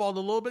run the ball a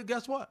little bit,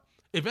 guess what?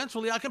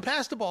 Eventually I can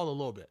pass the ball a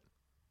little bit.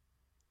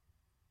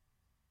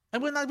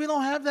 And we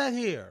don't have that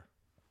here.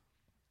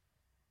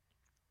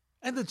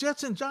 And the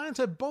Jets and Giants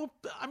have both,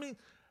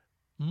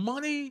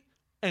 money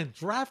and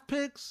draft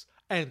picks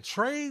and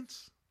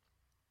trades.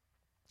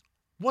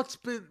 What's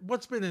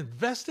been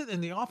invested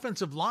in the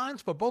offensive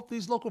lines for both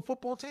these local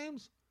football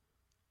teams?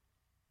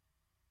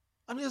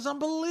 It's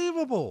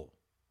unbelievable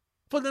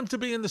for them to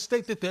be in the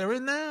state that they're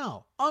in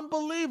now.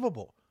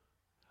 Unbelievable.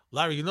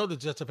 Larry, you know the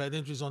Jets have had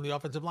injuries on the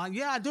offensive line?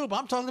 Yeah, I do, but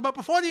I'm talking about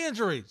before the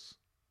injuries.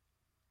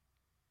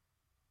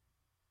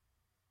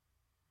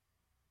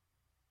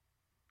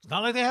 It's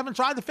not like they haven't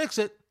tried to fix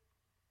it.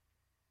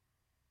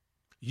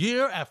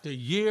 Year after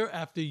year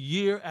after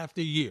year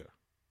after year.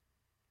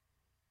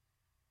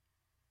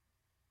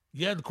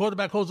 Yeah, the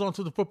quarterback holds on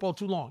to the football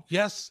too long.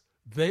 Yes,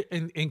 they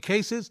in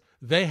cases,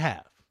 they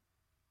have.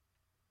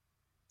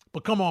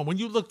 But come on, when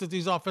you looked at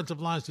these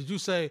offensive lines, did you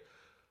say,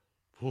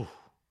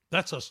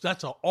 that's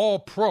an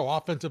all-pro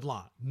offensive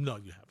line? No,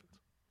 you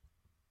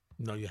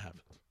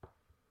haven't.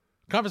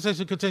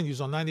 Conversation continues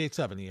on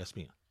 98.7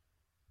 ESPN.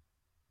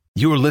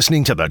 You're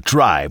listening to The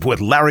Drive with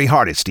Larry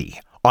Hardesty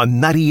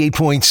on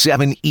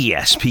 98.7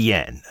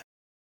 ESPN.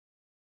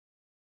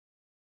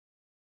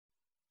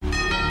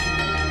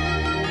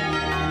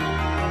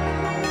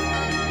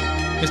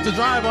 It's The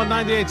Drive on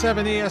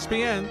 98.7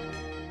 ESPN.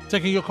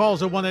 Taking your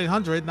calls at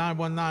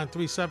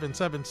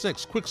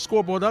 1-800-919-3776. Quick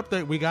scoreboard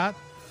update we got.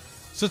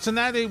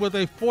 Cincinnati with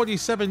a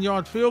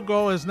 47-yard field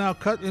goal has now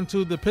cut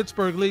into the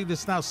Pittsburgh lead.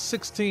 It's now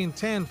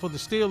 16-10 for the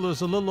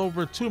Steelers, a little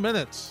over 2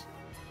 minutes.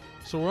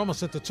 So we're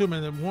almost at the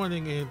 2-minute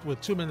warning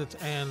with 2 minutes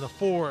and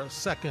 4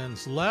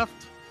 seconds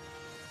left.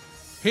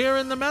 Here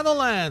in the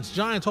Meadowlands,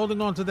 Giants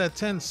holding on to that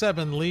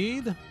 10-7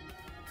 lead.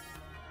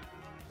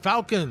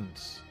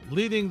 Falcons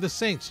leading the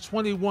Saints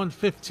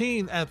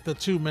 21-15 at the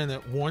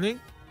 2-minute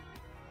warning.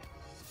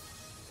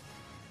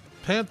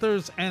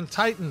 Panthers and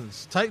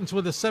Titans. Titans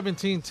with a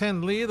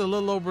 17-10 lead, a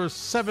little over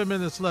 7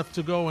 minutes left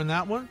to go in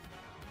that one.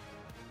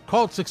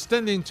 Colts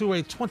extending to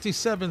a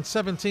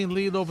 27-17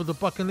 lead over the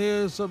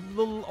Buccaneers, a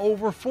little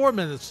over 4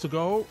 minutes to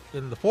go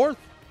in the fourth.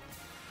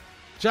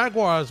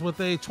 Jaguars with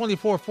a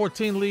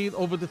 24-14 lead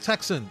over the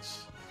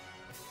Texans,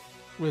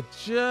 with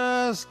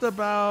just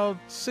about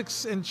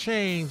 6 and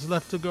change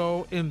left to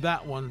go in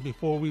that one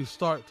before we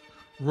start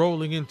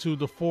rolling into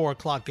the 4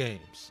 o'clock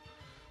games.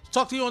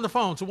 Talk to you on the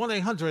phone to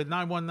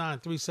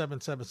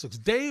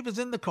 1-800-919-3776. Dave is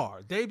in the car.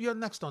 Dave, you're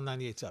next on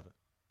 98.7.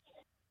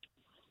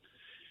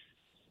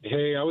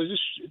 Hey,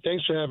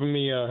 thanks for having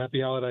me. Happy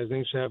holidays.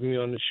 Thanks for having me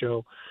on the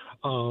show.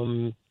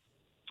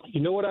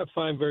 You know what I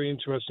find very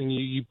interesting?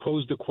 You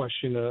posed a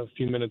question a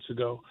few minutes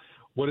ago.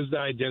 What is the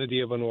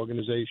identity of an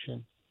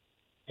organization?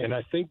 And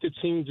I think the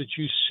teams that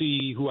you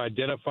see who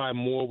identify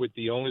more with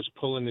the owners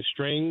pulling the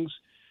strings,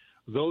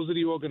 those are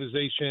the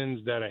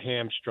organizations that are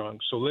hamstrung.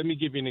 So let me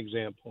give you an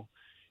example.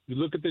 You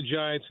look at the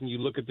Giants and you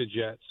look at the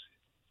Jets.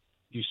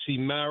 You see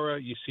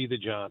Mara, you see the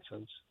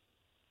Johnsons.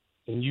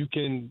 And you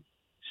can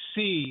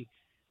see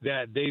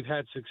that they've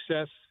had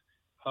success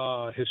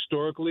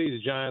historically.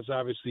 The Giants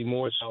obviously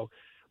more so.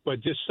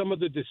 But just some of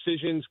the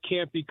decisions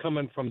can't be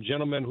coming from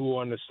gentlemen who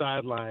are on the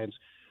sidelines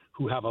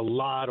who have a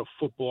lot of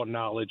football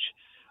knowledge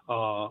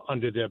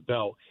under their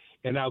belt.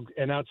 And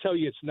I'll tell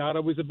you, it's not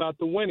always about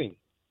the winning.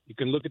 You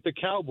can look at the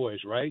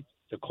Cowboys, right?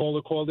 The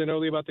caller called in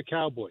earlier about the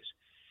Cowboys.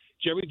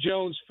 Jerry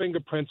Jones'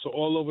 fingerprints are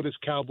all over this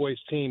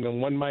Cowboys team,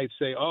 and one might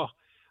say, oh,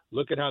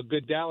 look at how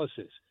good Dallas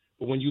is.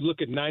 But when you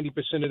look at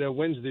 90% of their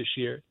wins this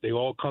year, they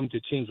all come to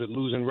teams with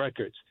losing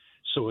records.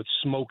 So it's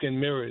smoke and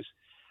mirrors.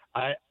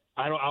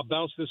 I'll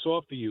bounce this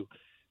off for you.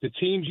 The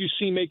teams you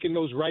see making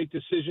those right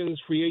decisions,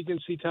 free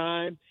agency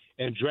time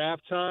and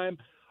draft time,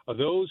 are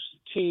those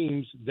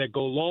teams that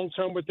go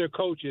long-term with their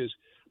coaches,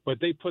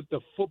 but they put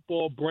the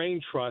football brain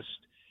trust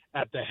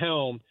at the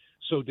helm.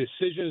 So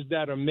decisions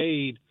that are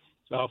made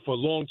for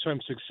long-term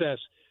success,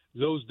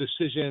 those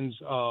decisions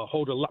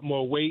hold a lot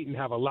more weight and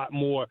have a lot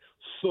more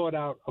thought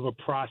out of a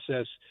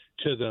process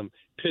to them.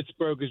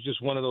 Pittsburgh is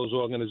just one of those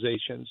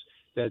organizations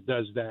that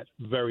does that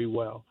very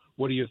well.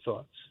 What are your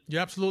thoughts?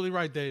 You're absolutely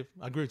right, Dave.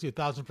 I agree with you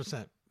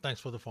 1,000%.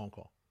 Thanks for the phone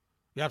call.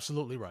 You're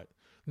absolutely right.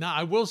 Now,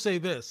 I will say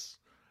this.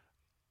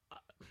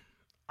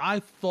 I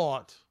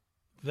thought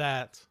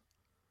that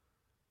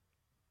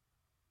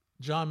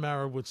John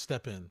Mara would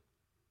step in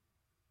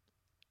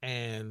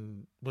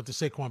and with the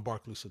Saquon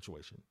Barkley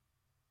situation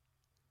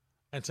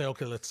and say,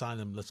 okay, let's sign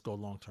him. Let's go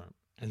long term.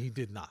 And he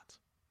did not.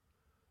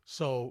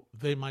 So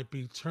they might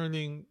be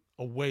turning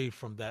away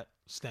from that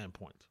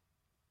standpoint.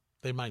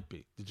 They might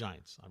be. The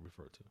Giants, I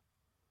refer to.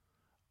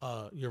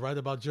 You're right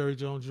about Jerry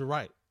Jones. You're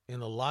right.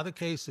 In a lot of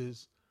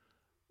cases,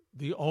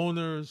 the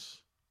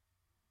owners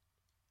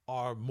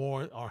are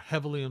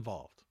heavily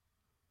involved.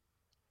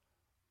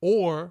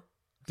 Or,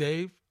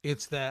 Dave,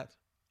 it's that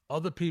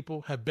other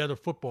people have better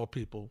football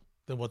people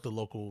than what the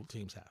local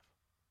teams have.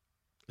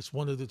 It's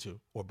one of the two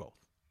or both.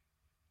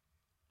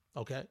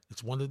 Okay?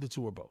 It's one of the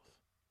two or both.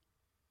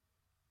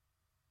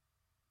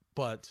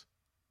 But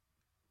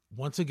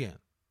once again,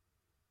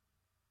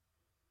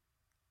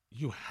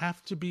 you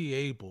have to be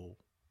able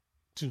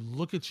to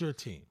look at your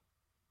team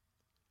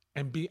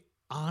and be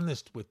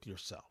honest with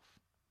yourself.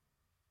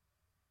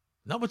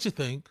 Not what you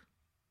think,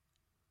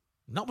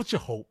 not what you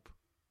hope,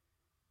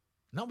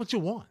 not what you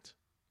want,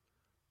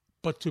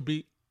 but to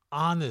be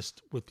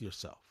honest with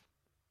yourself.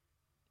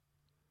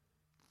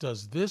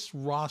 Does this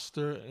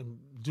roster, and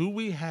do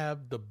we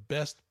have the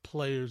best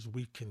players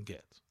we can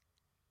get?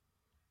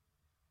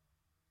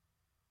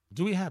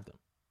 Do we have them?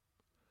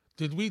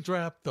 Did we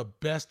draft the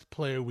best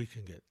player we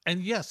can get?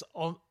 And yes,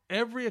 on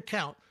every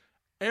account,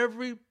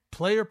 every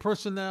player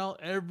personnel,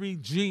 every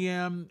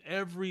GM,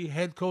 every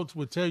head coach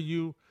would tell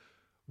you,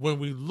 when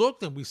we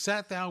looked and we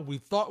sat down, we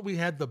thought we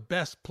had the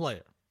best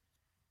player.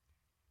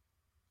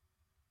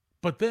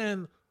 But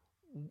then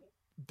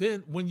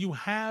when you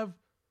have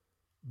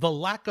the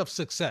lack of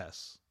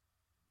success,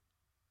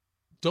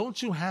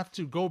 don't you have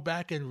to go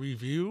back and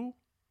review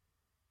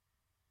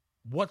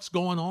what's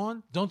going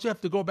on? Don't you have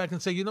to go back and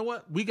say, you know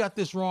what? We got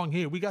this wrong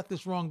here. We got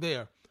this wrong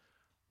there.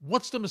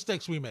 What's the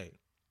mistakes we made?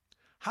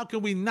 How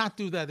can we not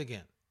do that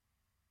again?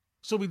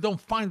 So we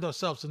don't find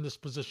ourselves in this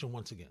position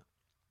once again.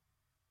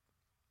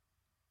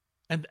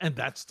 And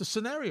that's the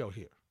scenario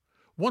here.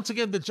 Once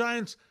again, the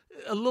Giants,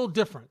 a little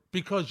different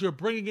because you're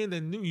bringing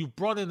in you've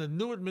brought in a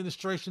new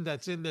administration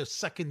that's in their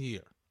second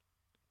year.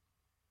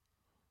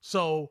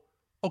 So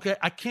Okay,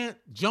 I can't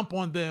jump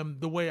on them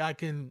the way I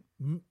can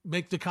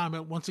make the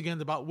comment once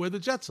again about where the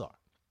Jets are.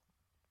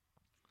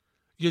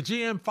 Your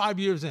GM 5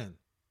 years in.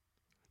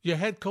 Your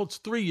head coach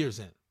 3 years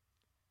in.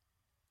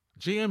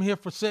 GM here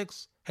for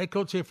 6, head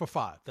coach here for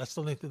 5. That's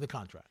the length of the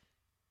contract.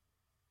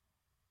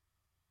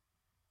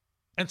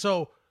 And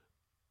so,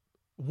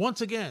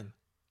 once again,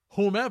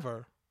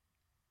 whomever,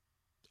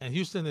 and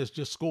Houston has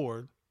just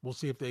scored. We'll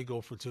see if they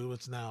go for 2.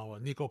 It's now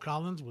Nico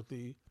Collins with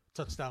the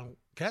touchdown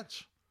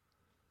catch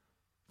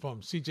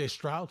from C.J.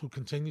 Stroud, who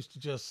continues to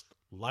just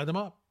light him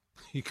up.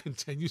 He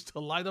continues to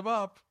light him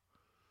up.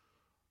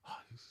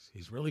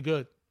 He's really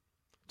good.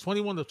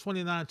 21 of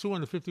 29,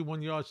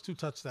 251 yards, 2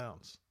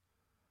 touchdowns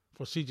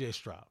for C.J.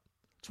 Stroud.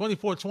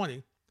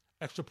 24-20,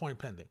 extra point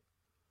pending.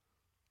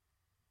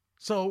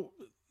 So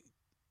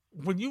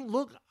when you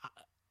look,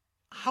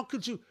 how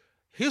could you?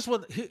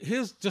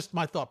 Here's just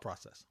my thought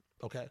process.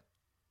 Okay,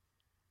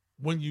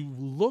 when you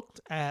looked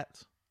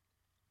at,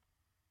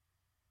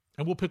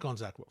 and we'll pick on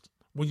Zach Wilson.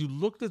 When you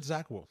looked at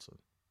Zach Wilson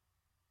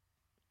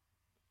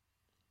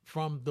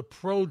from the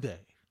pro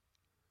day,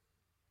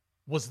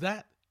 was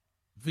that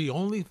the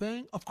only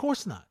thing? Of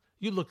course not.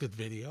 You looked at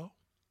video.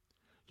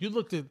 You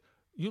looked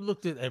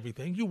at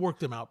everything. You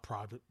worked him out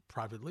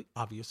privately,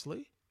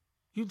 obviously.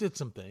 You did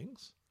some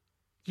things.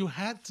 You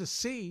had to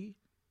see.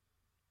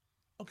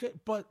 Okay,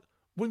 but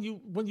when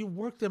you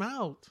worked him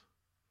out,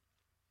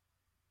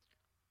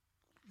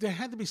 there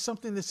had to be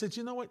something that said,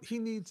 you know what, he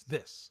needs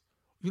this.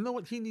 You know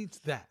what, he needs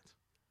that.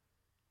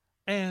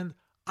 And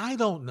I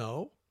don't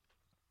know,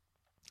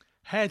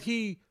 had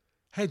you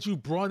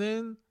brought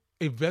in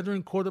a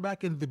veteran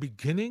quarterback in the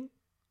beginning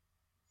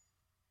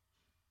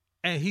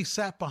and he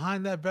sat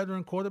behind that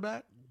veteran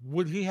quarterback,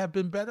 would he have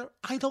been better?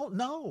 I don't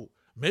know.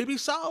 Maybe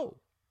so.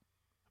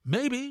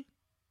 Maybe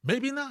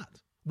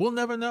not. We'll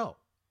never know.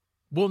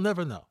 We'll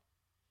never know.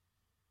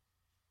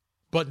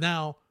 But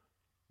now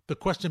the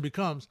question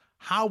becomes,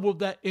 how will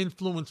that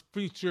influence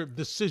future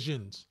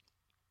decisions?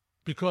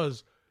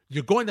 Because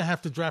you're going to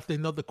have to draft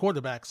another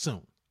quarterback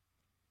soon.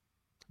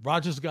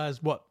 Rodgers, guys,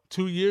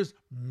 2 years?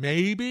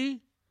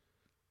 Maybe?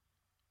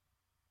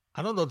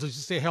 I don't know. Does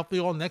he stay healthy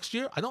all next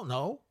year? I don't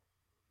know.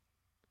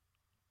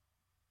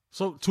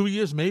 So 2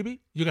 years,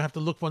 maybe? You're going to have to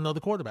look for another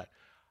quarterback.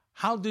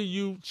 How do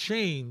you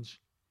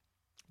change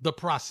the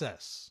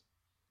process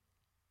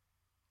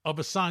of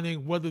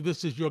assigning whether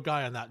this is your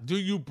guy or not? Do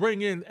you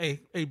bring in a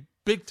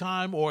big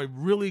time or a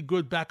really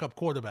good backup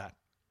quarterback?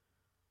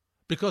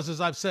 Because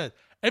as I've said,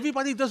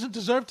 everybody doesn't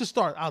deserve to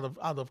start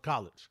out of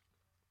college.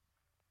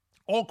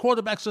 All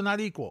quarterbacks are not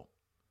equal.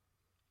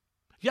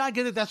 Yeah, I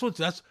get it. That's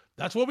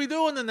what we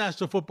do in the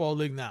National Football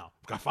League now.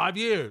 We've got 5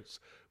 years.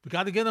 We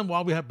got to get him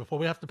before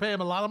we have to pay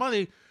him a lot of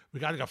money. We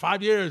got to go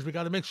 5 years. We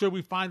got to make sure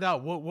we find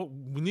out what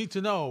we need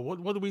to know.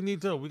 What do we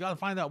need to? We got to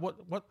find out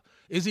what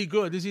is he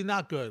good? Is he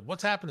not good?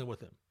 What's happening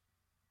with him?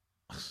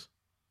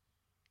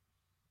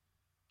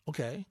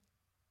 Okay.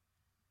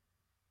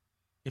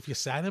 If you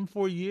sat him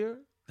for a year,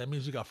 that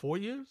means you got 4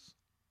 years.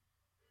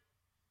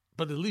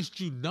 But at least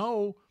you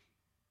know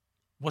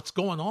what's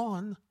going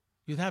on.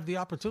 You'd have the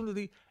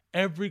opportunity.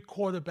 Every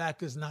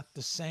quarterback is not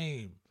the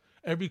same.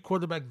 Every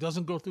quarterback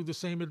doesn't go through the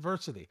same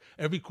adversity.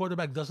 Every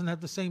quarterback doesn't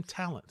have the same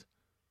talent.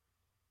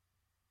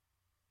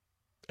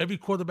 Every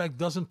quarterback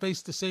doesn't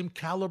face the same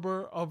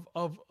caliber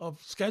of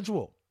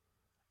schedule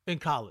in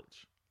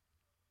college.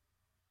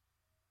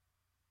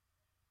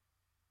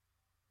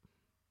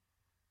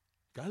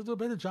 Got to do a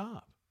better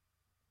job.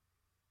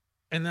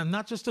 And then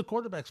not just the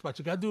quarterback spot.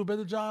 You got to do a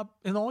better job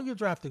in all your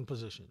drafting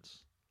positions.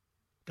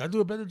 Got to do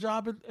a better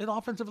job in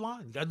offensive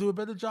line. Got to do a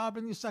better job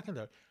in your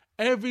secondary.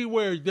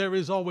 Everywhere there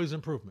is always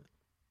improvement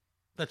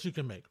that you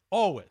can make.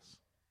 Always.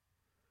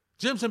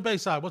 Jim's in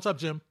Bayside. What's up,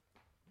 Jim?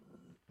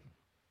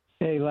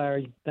 Hey,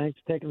 Larry. Thanks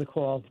for taking the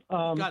call.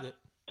 Got it.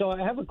 So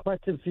I have a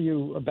question for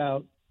you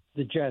about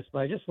the Jets, but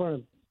I just want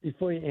to,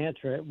 before you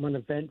answer it, I want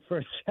to vent for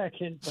a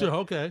second. But, sure,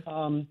 okay.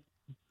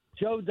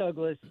 Joe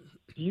Douglas,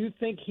 do you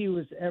think he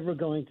was ever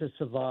going to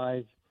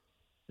survive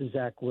the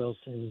Zach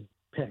Wilson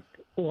pick?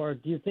 Or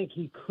do you think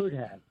he could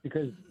have?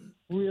 Because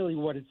really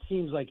what it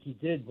seems like he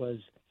did was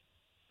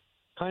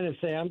kind of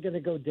say, I'm going to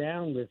go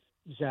down with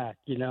Zach.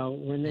 You know,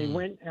 when they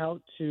went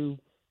out to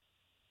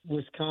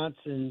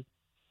Wisconsin,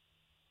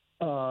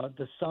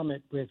 the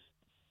summit with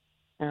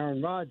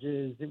Aaron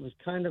Rodgers, it was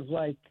kind of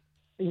like,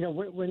 you know,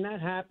 when that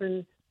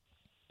happened,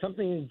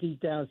 something deep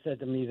down said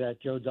to me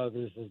that Joe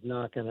Douglas is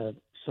not going to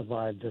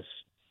survive this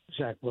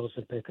Zach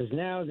Wilson pick, because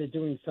now they're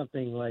doing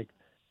something like,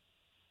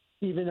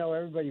 even though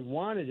everybody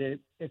wanted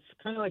it, it's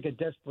kind of like a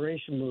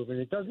desperation move, and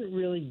it doesn't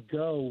really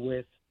go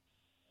with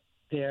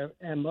their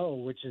MO,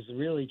 which is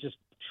really just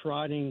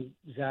trotting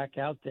Zach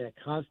out there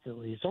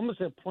constantly. It's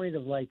almost a point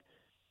of like,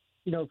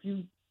 you know, if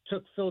you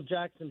took Phil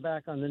Jackson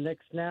back on the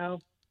Knicks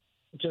now,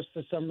 just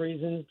for some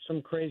reason,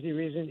 some crazy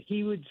reason,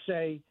 he would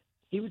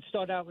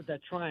start out with that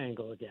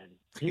triangle again.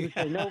 He would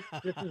say, nope,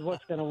 this is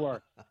what's going to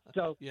work.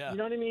 So, You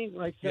know what I mean?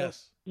 Like, so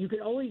yes. You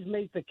can always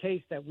make the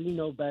case that we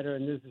know better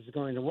and this is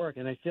going to work.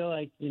 And I feel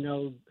like, you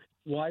know,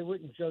 why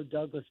wouldn't Joe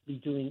Douglas be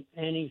doing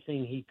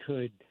anything he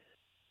could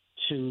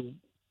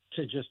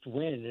to just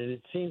win. And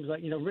it seems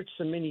like, Rich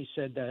Cimini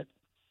said that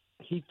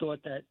he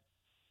thought that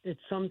it's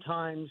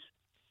sometimes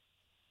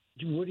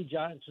Woody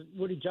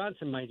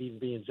Johnson might even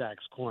be in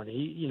Zach's corner.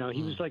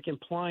 He was like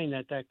implying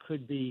that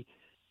could be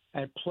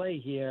at play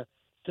here.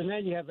 So now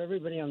you have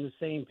everybody on the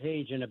same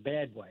page in a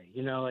bad way.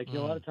 A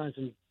lot of times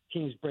when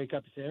teams break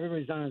up, you say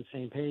everybody's not on the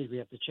same page. We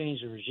have to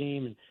change the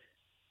regime,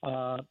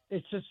 and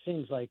it just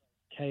seems like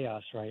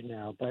chaos right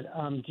now. But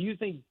do you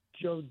think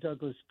Joe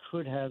Douglas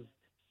could have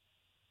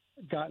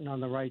gotten on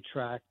the right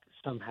track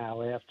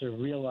somehow after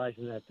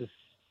realizing that this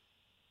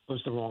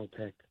was the wrong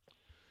pick?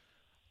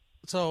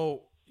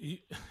 So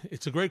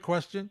it's a great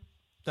question.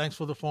 Thanks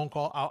for the phone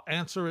call. I'll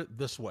answer it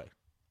this way,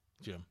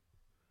 Jim.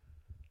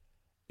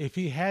 If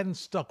he hadn't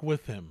stuck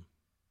with him,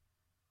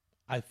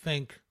 I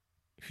think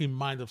he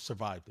might have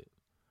survived it.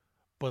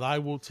 But I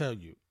will tell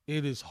you,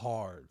 it is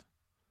hard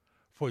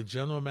for a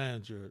general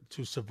manager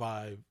to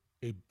survive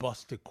a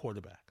busted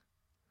quarterback,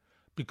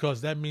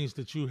 because that means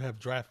that you have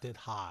drafted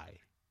high.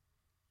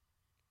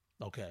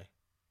 Okay?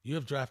 You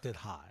have drafted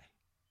high.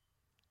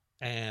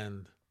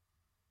 And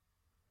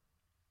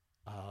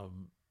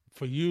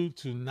for you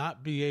to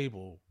not be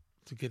able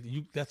to get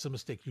that's a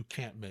mistake you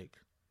can't make.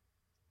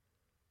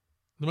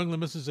 New England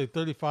misses a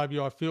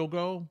 35-yard field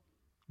goal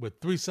with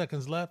 3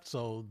 seconds left,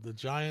 so the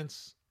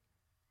Giants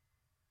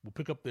will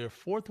pick up their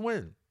 4th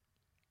win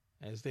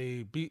as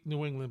they beat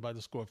New England by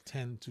the score of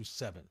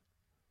 10-7.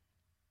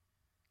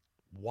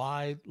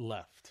 Wide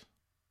left.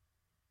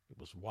 It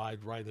was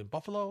wide right in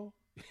Buffalo.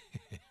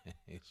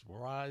 It's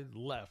wide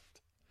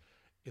left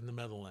in the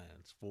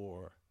Meadowlands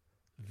for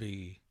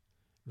the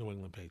New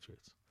England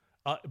Patriots.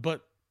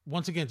 But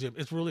once again, Jim,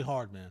 it's really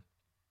hard, man.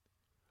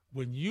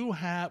 When you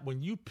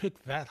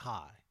pick that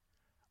high,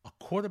 a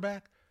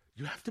quarterback,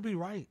 you have to be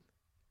right.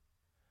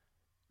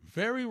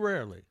 Very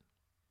rarely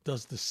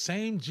does the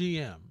same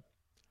GM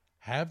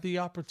have the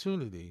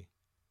opportunity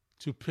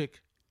to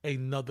pick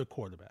another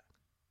quarterback.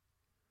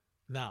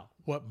 Now,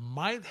 what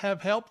might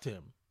have helped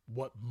him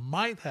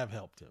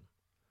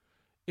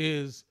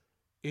is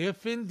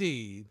if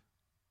indeed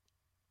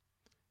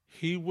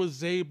he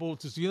was able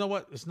to say, you know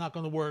what, it's not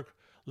going to work.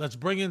 Let's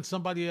bring in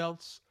somebody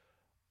else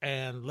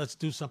and let's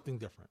do something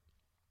different.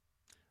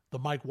 The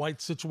Mike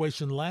White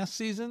situation last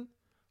season,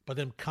 but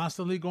then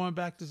constantly going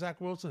back to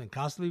Zach Wilson.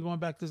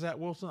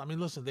 I mean,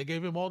 listen, they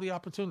gave him all the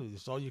opportunities.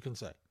 That's all you can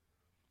say.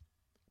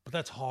 But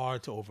that's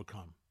hard to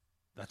overcome.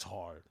 That's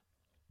hard.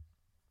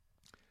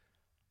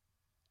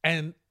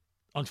 And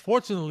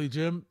unfortunately,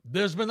 Jim,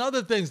 there's been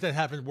other things that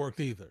haven't worked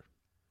either.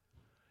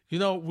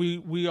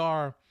 We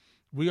are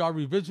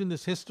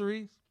revisionist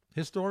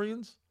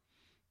historians.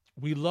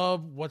 We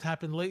love what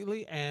happened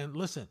lately. And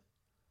listen,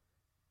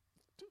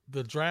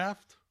 the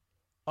draft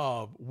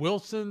of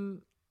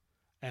Wilson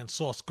and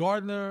Sauce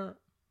Gardner,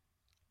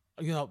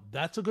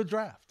 that's a good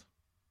draft.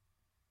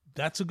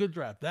 That's a good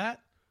draft.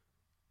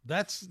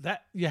 That's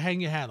you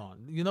hang your hat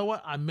on. You know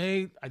what? I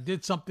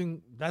did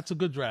something. That's a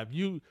good draft.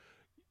 You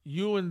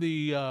and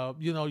the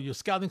your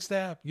scouting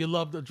staff, you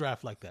love the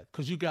draft like that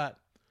because you got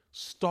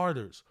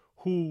starters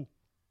who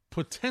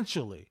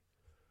potentially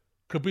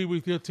could be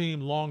with your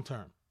team long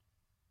term.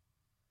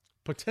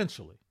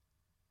 Potentially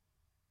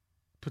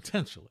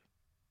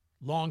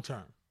long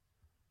term.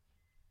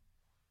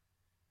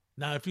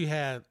 Now, if you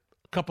had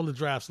a couple of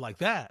drafts like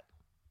that,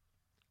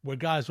 where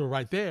guys were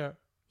right there,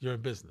 you're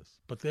in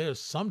business. But there's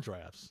some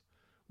drafts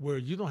where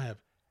you don't have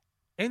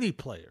any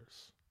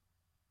players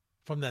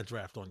from that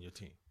draft on your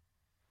team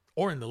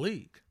or in the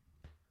league.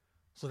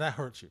 So that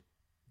hurts you.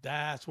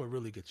 That's what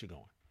really gets you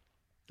going.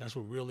 That's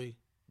what really,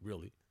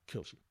 really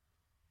kills you.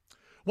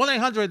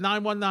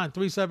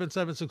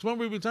 1-800-919-3776. When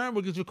we return,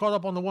 we'll get you caught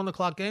up on the 1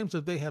 o'clock games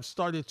if they have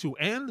started to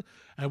end,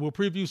 and we'll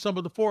preview some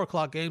of the 4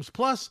 o'clock games.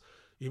 Plus,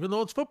 even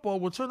though it's football,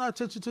 we'll turn our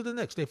attention to the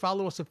Knicks. They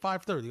follow us at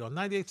 5:30 on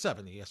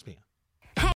 98.7 ESPN.